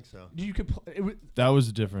don't think so. You could. that was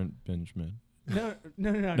a different binge mid. No.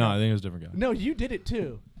 No, I think it was a different guy. No, you did it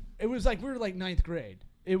too. It was like we were like 9th grade.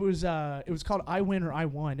 It was called I Win or I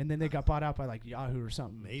Won, and then they got bought out by like Yahoo or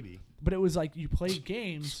something. Maybe. But it was like you played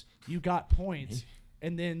games, you got points,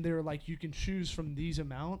 and then they were like you can choose from these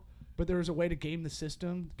amount. But there was a way to game the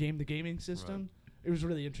gaming system. Right. It was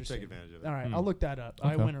really interesting. Take advantage of it. All right, I'll look that up.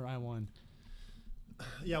 I Okay. Win or I Won.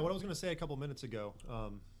 Yeah, what I was going to say a couple minutes ago,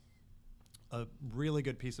 a really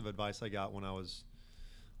good piece of advice I got when I was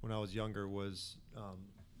younger was,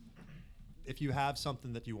 if you have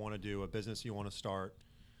something that you want to do, a business you want to start,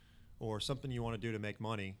 or something you want to do to make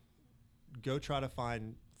money, go try to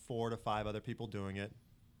find 4 to 5 other people doing it.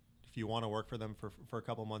 If you want to work for them for a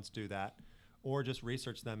couple months, do that, or just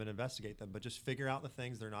research them and investigate them. But just figure out the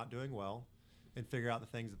things they're not doing well, and figure out the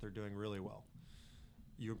things that they're doing really well.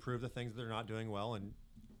 You improve the things that they're not doing well, and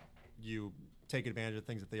you take advantage of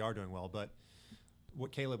things that they are doing well. But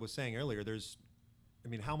what Caleb was saying earlier,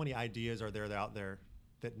 how many ideas are there out there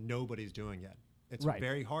that nobody's doing yet? It's Right.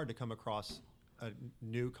 very hard to come across a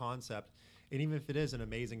new concept. And even if it is an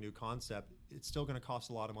amazing new concept, it's still going to cost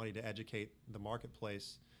a lot of money to educate the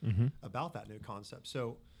marketplace about that new concept.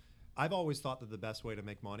 So I've always thought that the best way to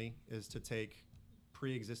make money is to take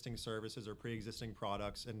pre-existing services or pre-existing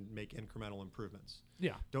products and make incremental improvements.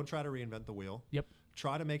 Yeah. Don't try to reinvent the wheel. Yep.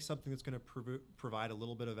 Try to make something that's going to provide a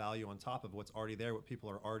little bit of value on top of what's already there, what people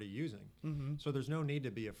are already using. Mm-hmm. So there's no need to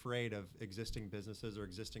be afraid of existing businesses or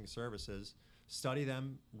existing services. Study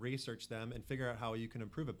them, research them, and figure out how you can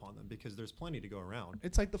improve upon them, because there's plenty to go around.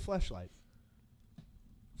 It's like the fleshlight.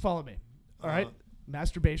 Follow me. All right.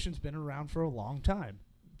 Masturbation's been around for a long time.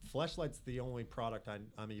 Fleshlight's the only product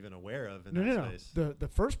I'm even aware of in No. that space. The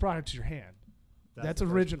first product's your hand. That's the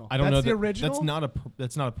first- original. I don't that's know. the original.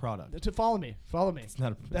 That's not a product. To follow me. It's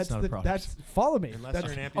not a product. That's follow me. Unless That's,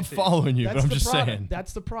 you're an I'm amputee. following you, but that's I'm the just product. saying.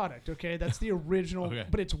 That's the product. Okay, that's the original. Okay.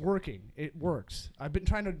 But it's working. It works. I've been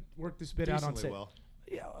trying to work this bit out on Decently set. well.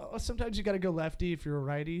 Yeah. Sometimes you got to go lefty if you're a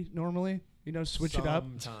righty. Normally, switch it up.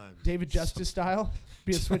 Sometimes. David Justice style.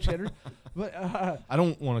 Be a switch hitter. But I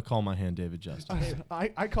don't want to call my hand David Justice.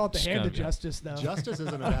 I call it the Just hand of gotta go. justice though. Justice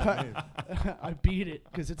isn't a bad name. I beat it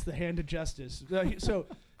because it's the hand of justice. So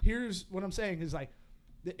here's what I'm saying is like,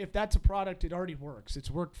 If that's a product, it already works.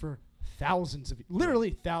 It's worked for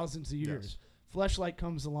literally thousands of years. Yes. Fleshlight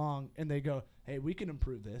comes along and they go, hey, we can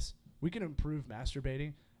improve this. We can improve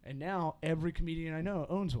masturbating. And now every comedian I know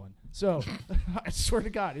owns one. So I swear to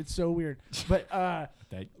God, it's so weird. But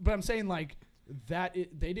I'm saying like that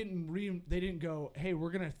they didn't go, hey,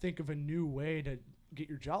 we're gonna think of a new way to get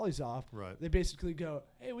your jollies off. Right. They basically go,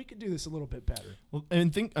 hey, we could do this a little bit better. Well, all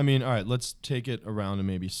right, let's take it around to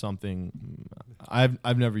maybe something.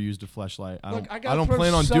 I've never used a fleshlight. I don't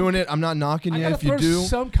plan on doing it. I'm not knocking you if you do.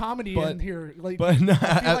 Some comedy in here, but no,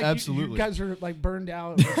 I feel like absolutely. You guys are like burned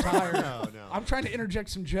out, or tired. No. I'm trying to interject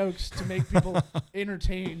some jokes to make people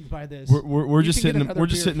entertained by this. We're just can get hitting them. another We're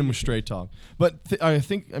just beer hitting them with straight talk. But I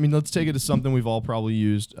mean, let's take it to something we've all probably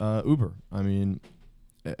used. Uber. I mean,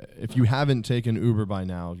 if you haven't taken Uber by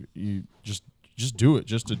now, you just do it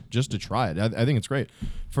just to try it. I think it's great.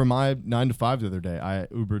 For my 9 to 5 the other day, I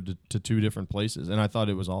Ubered to 2 different places, and I thought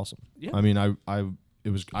it was awesome. Yeah. I mean, I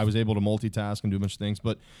was able to multitask and do a bunch of things.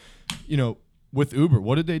 But with Uber,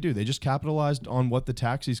 what did they do? They just capitalized on what the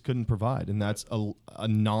taxis couldn't provide, and that's a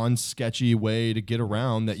non-sketchy way to get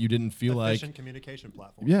around that you didn't feel Efficient communication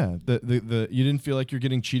platform. Yeah, the you didn't feel like you're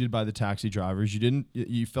getting cheated by the taxi drivers.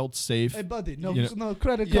 You felt safe. Hey, buddy, no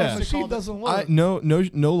credit card Yeah. machine doesn't work.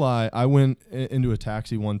 No lie. I went into a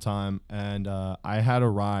taxi one time, and I had a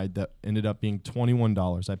ride that ended up being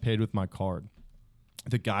 $21. I paid with my card.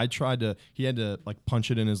 The guy he had to like punch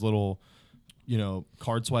it in his little,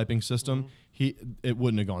 card swiping system. Mm-hmm. It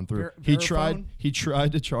wouldn't have gone through. He Verifone?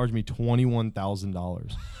 tried to charge me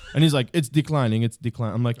 $21,000, and he's like, "It's declining.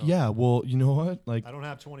 I'm like, "Yeah, well, you know what? Like, I don't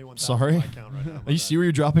have 21,000 sorry? in my account right now. are you serious?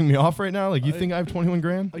 You're dropping me off right now? Like, you think I have 21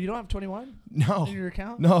 grand? Oh, you don't have 21 No, in your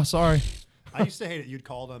account? no, sorry. I used to hate it. You'd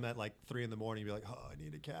call them at like 3 a.m. and be like, "Oh, I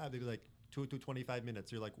need a cab." They'd be like, 25 minutes.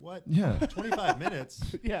 You're like, what? Yeah. 25 minutes?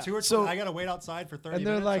 Yeah. 2 or So- I got to wait outside for 30 And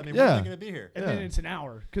they're minutes? like- I mean, Yeah. when am I going to be here? And Yeah. then it's an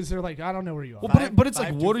hour because they're like, I don't know where you are. Well, but it's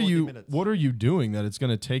like, 5 to what are 40 you minutes. what are you doing that it's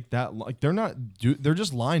going to take that? Like, they're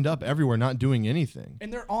just lined up everywhere, not doing anything.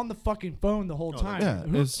 And they're on the fucking phone the whole Oh, time. Yeah,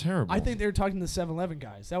 it's terrible. I think they were talking to the 7-Eleven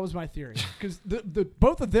guys. That was my theory because the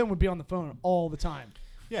both of them would be on the phone all the time.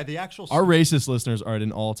 Yeah, the actual... Our racist listeners are at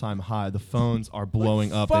an all-time high. The phones are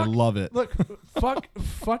blowing up. They fuck- love it. Look,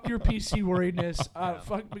 fuck your PC worriedness.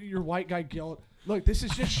 Fuck your white guy guilt. Look, this is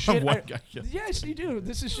just shit. White guy guilt. Yes, you do.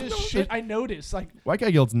 This is just shit I noticed. Like, White guy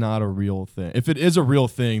guilt's not a real thing. If it is a real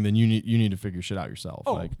thing, then you need to figure shit out yourself.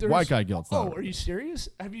 like, there's- white guy guilt's not. are you serious?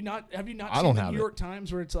 Have you not I seen don't the have New it. York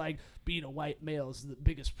Times where it's like being a white male is the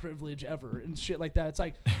biggest privilege ever and shit like that? It's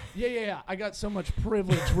like, yeah. I got so much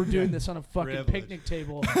privilege. We're doing this on a fucking Privilege. picnic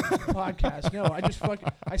table podcast. No,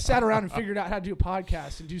 I sat around and figured out how to do a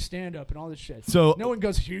podcast and do stand up and all this shit. So- no one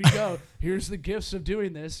goes, here you go. Here's the gifts of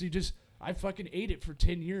doing this. I fucking ate it for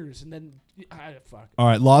 10 years and then fuck. All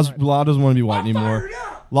right, Law doesn't want to be white anymore.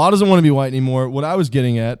 Law doesn't want to be white anymore. What I was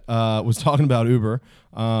getting at was talking about Uber.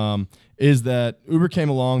 Is that Uber came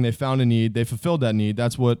along, they found a need, they fulfilled that need.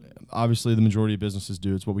 That's what obviously the majority of businesses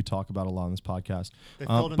do. It's what we talk about a lot on this podcast. They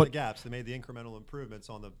filled in the gaps. They made the incremental improvements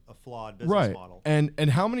on a flawed business Right. model. And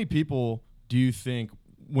how many people do you think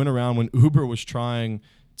went around when Uber was trying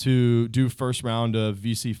to do first round of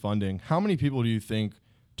VC funding? How many people do you think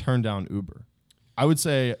turned down Uber? I would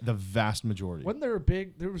say the vast majority. Wasn't there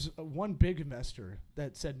there was one big investor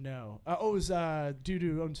that said no. It was dude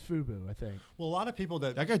who owns Fubu, I think. Well, a lot of people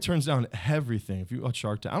that... That guy turns down everything. If you watch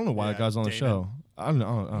Shark Tank, I don't know why Yeah, that guy's on the Damon. show. I don't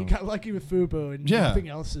know. He got lucky with Fubu and Yeah. nothing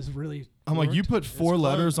else is really I'm like, you worked. put 4 clothes-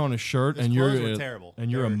 letters on a shirt his and clothes you're were terrible.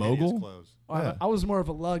 and you're They a were hideous mogul. clothes. Yeah. I was more of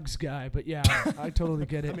a lugs guy, but yeah, I totally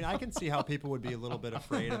get it. I mean, I can see how people would be a little bit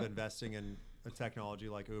afraid of investing in a technology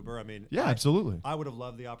like Uber. I mean, Yeah, absolutely. I would have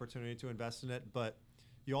loved the opportunity to invest in it, but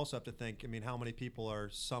you also have to think, I mean, how many people are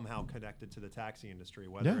somehow connected to the taxi industry,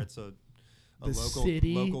 whether Yeah. it's a The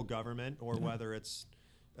city. local government or whether it's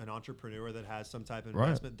an entrepreneur that has some type of Right.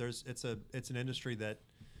 investment. It's an industry that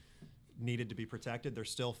needed to be protected. They're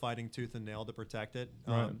still fighting tooth and nail to protect it.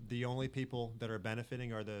 Right. The only people that are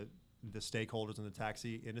benefiting are the stakeholders in the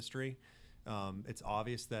taxi industry. It's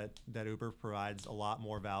obvious that Uber provides a lot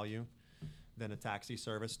more value than a taxi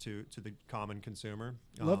service to the common consumer.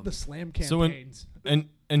 Love the slam So campaigns. and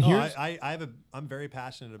No, here's I'm very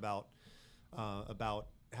passionate about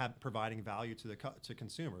providing value to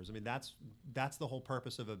consumers. I mean, that's the whole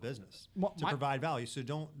purpose of a business, Well, to provide value. So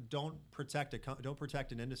don't protect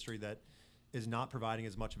an industry that is not providing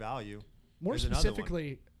as much value. More as another one.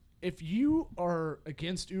 specifically, if you are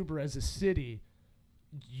against Uber as a city,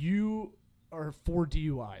 you are for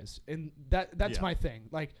DUIs, and that's Yeah. my thing.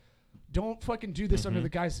 Like, don't fucking do this under the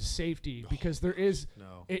guise of safety, because there is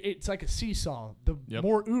No. it's like a seesaw. The Yep.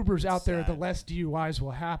 more Ubers out there, the sad. less DUIs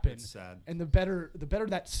will happen. It's sad. And the better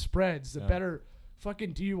that spreads, the Yeah. better.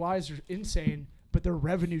 Fucking DUIs are insane, but they're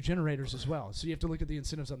revenue generators as well. So you have to look at the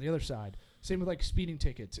incentives on the other side. Same with like speeding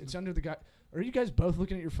tickets. It's under the guy. Are you guys both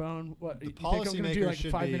looking at your phone? What The you think I'm gonna do policymakers like a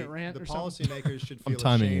should 5-minute be. rant The or something? policymakers should I'm feel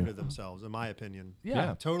timing ashamed you. of themselves, in my opinion.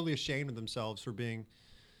 Yeah. Totally ashamed of themselves for being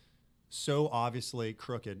so obviously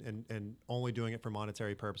crooked and only doing it for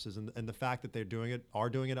monetary purposes. And the fact that are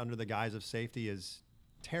doing it under the guise of safety is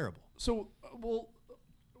terrible. So, well,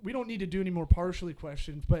 we don't need to do any more partially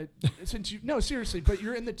questions, but since no, seriously, but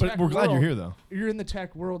you're in the tech But we're glad world. you're here, though. You're in the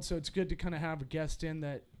tech world, so it's good to kind of have a guest in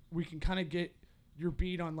that we can kind of get your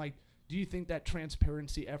beat on, like, do you think that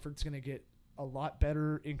transparency effort's going to get a lot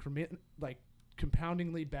better,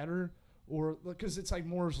 compoundingly better? Or, because it's like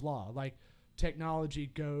Moore's Law, like technology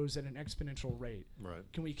goes at an exponential rate. Right.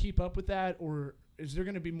 Can we keep up with that, or is there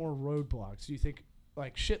going to be more roadblocks? Do you think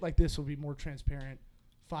like shit like this will be more transparent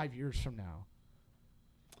 5 years from now?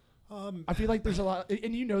 I feel like there's a lot,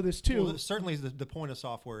 and you know this too. Well, certainly the point of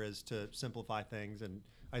software is to simplify things, and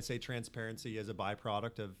I'd say transparency is a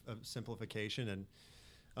byproduct of simplification.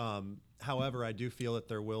 And however, I do feel that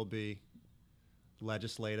there will be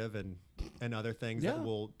legislative and other things that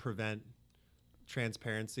will prevent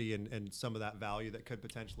transparency and some of that value that could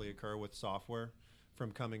potentially occur with software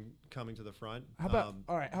from coming to the front. How about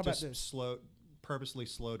all right? How about just this? Purposely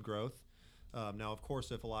slowed growth. Now, of course,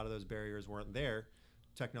 if a lot of those barriers weren't there,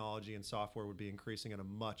 technology and software would be increasing at a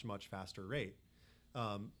much faster rate.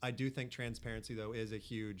 I do think transparency, though, is a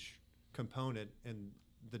huge component in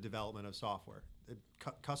the development of software.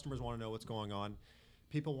 Customers want to know what's going on.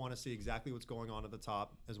 People want to see exactly what's going on at the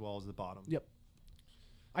top as well as the bottom. Yep.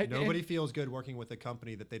 Nobody feels good working with a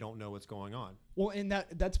company that they don't know what's going on. Well, and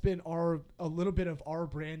that's been a little bit of our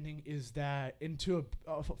branding is that, and to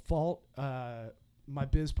a fault, my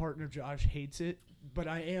biz partner Josh hates it, but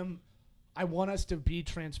I want us to be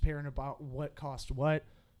transparent about what cost what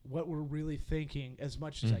we're really thinking as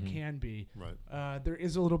much as I can be. Right. There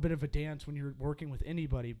is a little bit of a dance when you're working with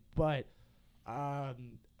anybody, but I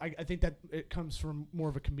think that it comes from more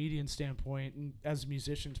of a comedian standpoint, and as a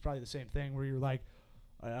musician, it's probably the same thing where you're like,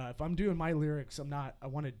 if I'm doing my lyrics, I'm not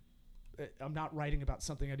writing about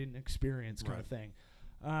something I didn't experience, kind of thing.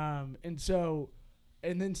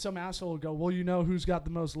 And then some asshole will go, well, you know who's got the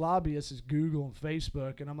most lobbyists is Google and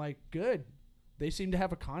Facebook. And I'm like, good. They seem to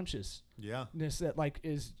have a consciousness that like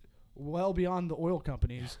is well beyond the oil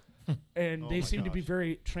companies. And they seem to be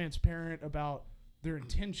very transparent about their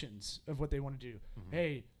intentions of what they want to do.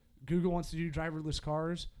 Hey, Google wants to do driverless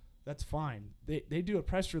cars. That's fine. They do a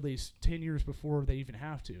press release 10 years before they even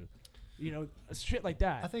have to. You know, shit like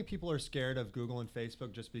that. I think people are scared of Google and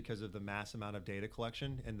Facebook just because of the mass amount of data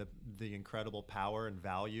collection and the incredible power and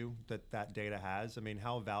value that data has. I mean,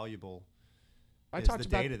 how valuable is the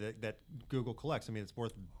data that Google collects? I mean, it's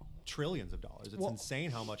worth trillions of dollars. It's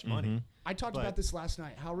insane how much money. I talked about this last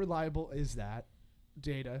night. How reliable is that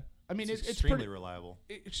data? I mean, it's extremely reliable.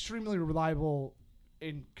 Extremely reliable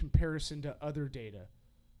in comparison to other data.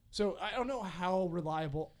 So I don't know how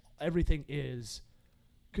reliable everything is.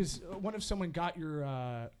 Because what if someone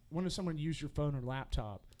used your phone or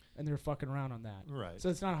laptop and they're fucking around on that? Right. So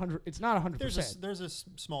it's not 100. It's not 100%. There's a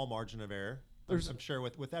small margin of error. I'm sure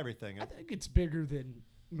with everything. I think it's bigger than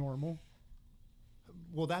normal.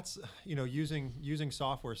 Well, that's using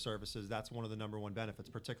software services. That's one of the number one benefits,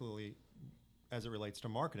 particularly as it relates to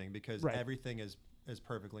marketing, because everything is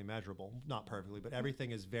perfectly measurable. Not perfectly, but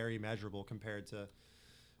everything is very measurable compared to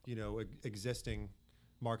existing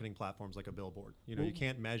marketing platforms like a billboard. You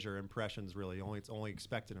can't measure impressions really. It's only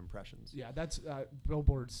expected impressions. Yeah, that's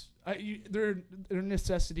billboards. They're a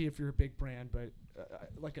necessity if you're a big brand, but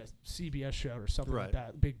like a CBS show or something like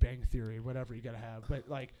that, Big Bang Theory, whatever you got to have. But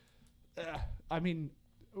like, I mean,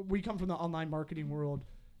 we come from the online marketing world,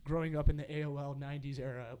 growing up in the AOL '90s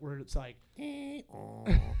era, where it's like, you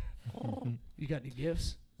got any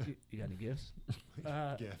gifts? You got any gifts?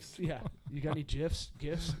 GIFs. Yeah. You got any GIFs?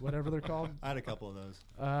 GIFs? Whatever they're called. I had a couple of those.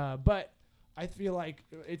 But I feel like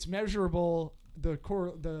it's measurable. The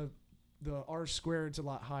R squared's a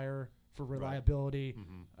lot higher for reliability.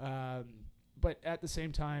 Right. But at the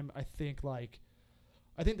same time, I think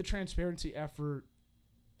the transparency effort.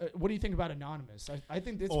 What do you think about Anonymous? I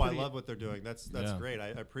think that's. I love what they're doing. That's great. I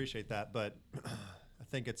appreciate that, but I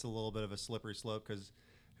think it's a little bit of a slippery slope because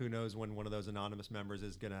who knows when one of those anonymous members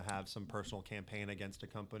is going to have some personal campaign against a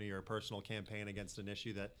company or a personal campaign against an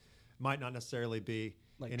issue that might not necessarily be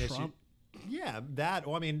like an Trump? issue. Yeah, that.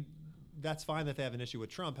 Well, I mean, that's fine that they have an issue with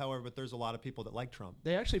Trump. However, but there's a lot of people that like Trump.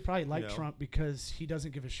 They actually probably like know? Trump because he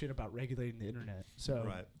doesn't give a shit about regulating the internet. So,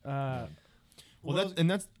 Right. Well,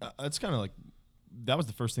 that's kind of like, that was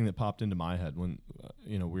the first thing that popped into my head when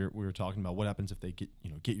we were talking about what happens if they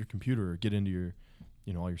get your computer or get into your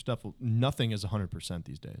all your stuff. Well, nothing is 100%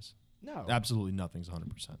 these days. no, Absolutely nothing's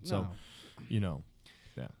 100%. So, No.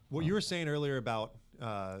 Yeah. What you were saying earlier about,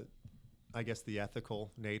 I guess, the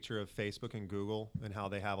ethical nature of Facebook and Google and how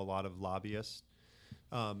they have a lot of lobbyists,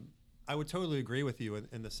 I would totally agree with you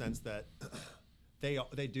in the sense that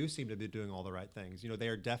they do seem to be doing all the right things. They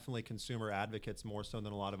are definitely consumer advocates more so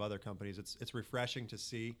than a lot of other companies. It's refreshing to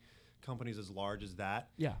see companies as large as that.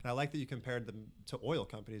 Yeah. And I like that you compared them to oil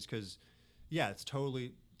companies because, yeah, it's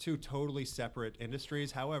two totally separate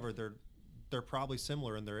industries. However, they're probably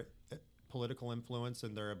similar in their political influence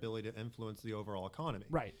and their ability to influence the overall economy.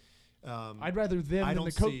 Right. I'd rather them than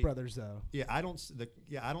the Koch brothers, though. Yeah, I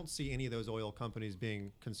don't see any of those oil companies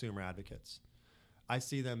being consumer advocates. I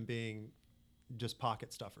see them being just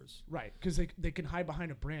pocket stuffers. Right, because they can hide behind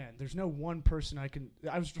a brand. There's no one person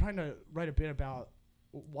I was trying to write a bit about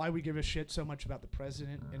why we give a shit so much about the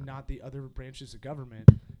president and not the other branches of government.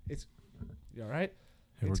 It's you all right?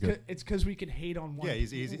 Hey, we're good. It's because we can hate on one. Yeah,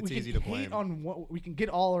 it's easy to blame. Hate on what we can get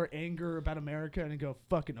all our anger about America and go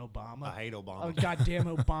fucking Obama. I hate Obama. Oh goddamn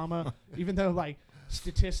Obama! Even though like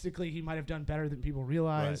statistically he might have done better than people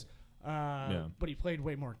realize. Yeah. But he played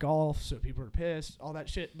way more golf, so people are pissed. All that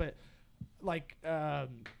shit. But like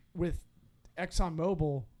with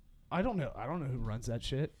ExxonMobil, I don't know who runs that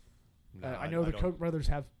shit. No, I know the Koch brothers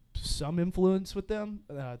have some influence with them.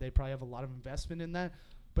 They probably have a lot of investment in that.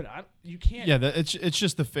 But you can't. Yeah, it's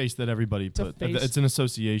just the face that everybody put. It's an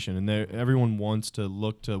association, and everyone wants to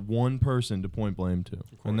look to one person to point blame to,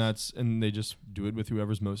 and they just do it with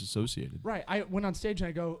whoever's most associated. Right. I went on stage and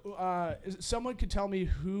I go, someone could tell me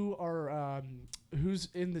who's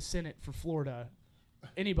in the Senate for Florida,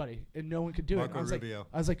 anybody, and no one could do Marco it. Rubio.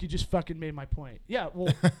 I was like, you just fucking made my point. Yeah.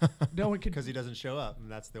 Well, no one could. Because he doesn't show up, and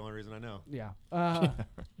that's the only reason I know. Yeah. All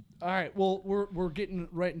right. Well, we're getting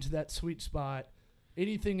right into that sweet spot.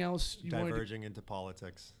 Anything else you wanted Diverging into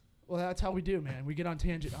politics. Well, that's how we do, man. We get on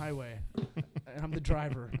Tangent Highway, and I'm the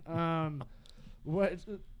driver.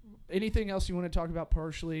 Anything else you want to talk about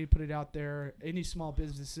partially? Put it out there. Any small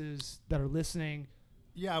businesses that are listening?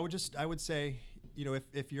 Yeah, I would say,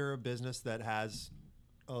 if you're a business that has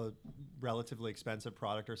a relatively expensive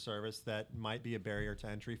product or service that might be a barrier to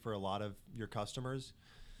entry for a lot of your customers,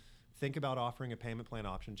 think about offering a payment plan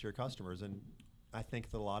option to your customers. And I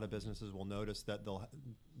think that a lot of businesses will notice that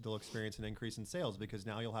they'll experience an increase in sales because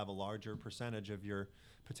now you'll have a larger percentage of your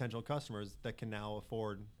potential customers that can now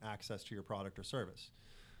afford access to your product or service.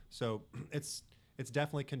 So it's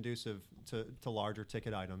definitely conducive to larger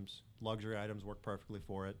ticket items. Luxury items work perfectly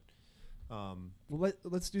for it. Well,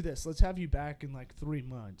 let's do this. Let's have you back in like 3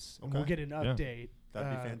 months, and we'll get an update.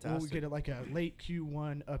 That'd be fantastic. We'll get like a late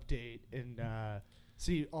Q1 update and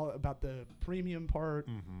see all about the premium part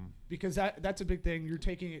because that's a big thing. You're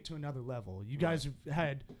taking it to another level. You guys have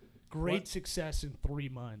had great success in 3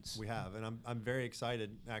 months. We have, and I'm very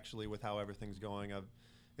excited actually with how everything's going.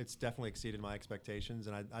 It's definitely exceeded my expectations,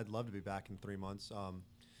 and I'd love to be back in 3 months.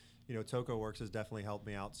 TocoWorks has definitely helped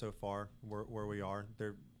me out so far where we are.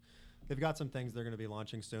 They've got some things they're going to be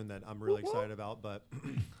launching soon that I'm really excited about, but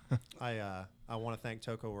I want to thank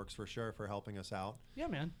TocoWorks for sure for helping us out. Yeah,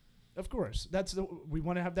 man. Of course. We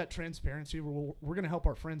want to have that transparency. We're going to help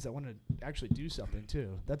our friends that want to actually do something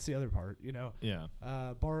too. That's the other part, Yeah.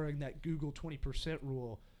 Borrowing that Google 20%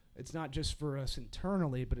 rule. It's not just for us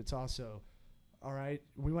internally, but it's also, all right,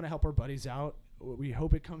 we want to help our buddies out. We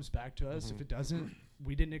hope it comes back to us. If it doesn't,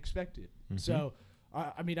 we didn't expect it. So,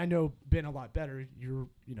 I mean, I know Ben a lot better. You're,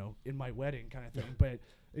 in my wedding kind of thing, but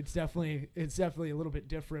it's definitely a little bit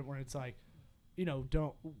different where it's like,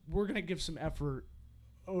 we're going to give some effort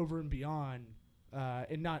over and beyond,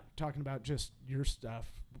 and not talking about just your stuff,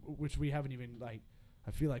 which we haven't even I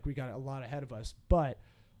feel like we got a lot ahead of us, but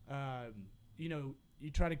you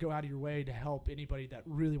try to go out of your way to help anybody that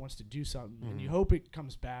really wants to do something, and you hope it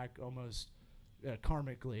comes back almost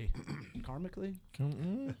karmically. Karmatically.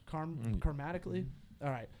 All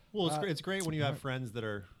right. Well, it's great when you have friends that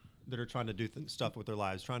are trying to do stuff with their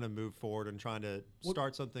lives, trying to move forward and trying to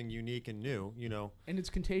start something unique and new, And it's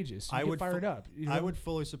contagious. I would fire it up. I would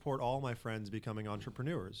fully support all my friends becoming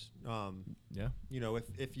entrepreneurs. Yeah.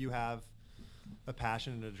 If you have a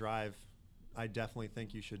passion and a drive, I definitely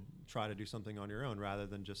think you should try to do something on your own rather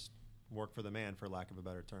than just work for the man, for lack of a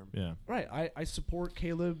better term. Yeah. Right. I support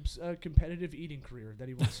Caleb's competitive eating career that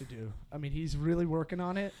he wants to do. I mean, he's really working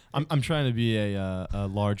on it. I'm trying to be a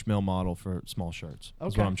large male model for small shirts.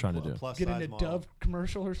 That's Okay. what I'm trying to do. Plus Get in size a model. Dove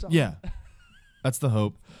commercial or something. Yeah. That's the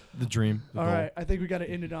hope, the dream, the All goal. right. I think we got to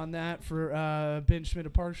end it on that. For Ben Schmidt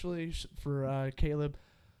of Partially, for Caleb,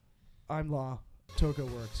 I'm Law. Togo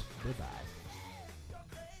Works. Bye-bye.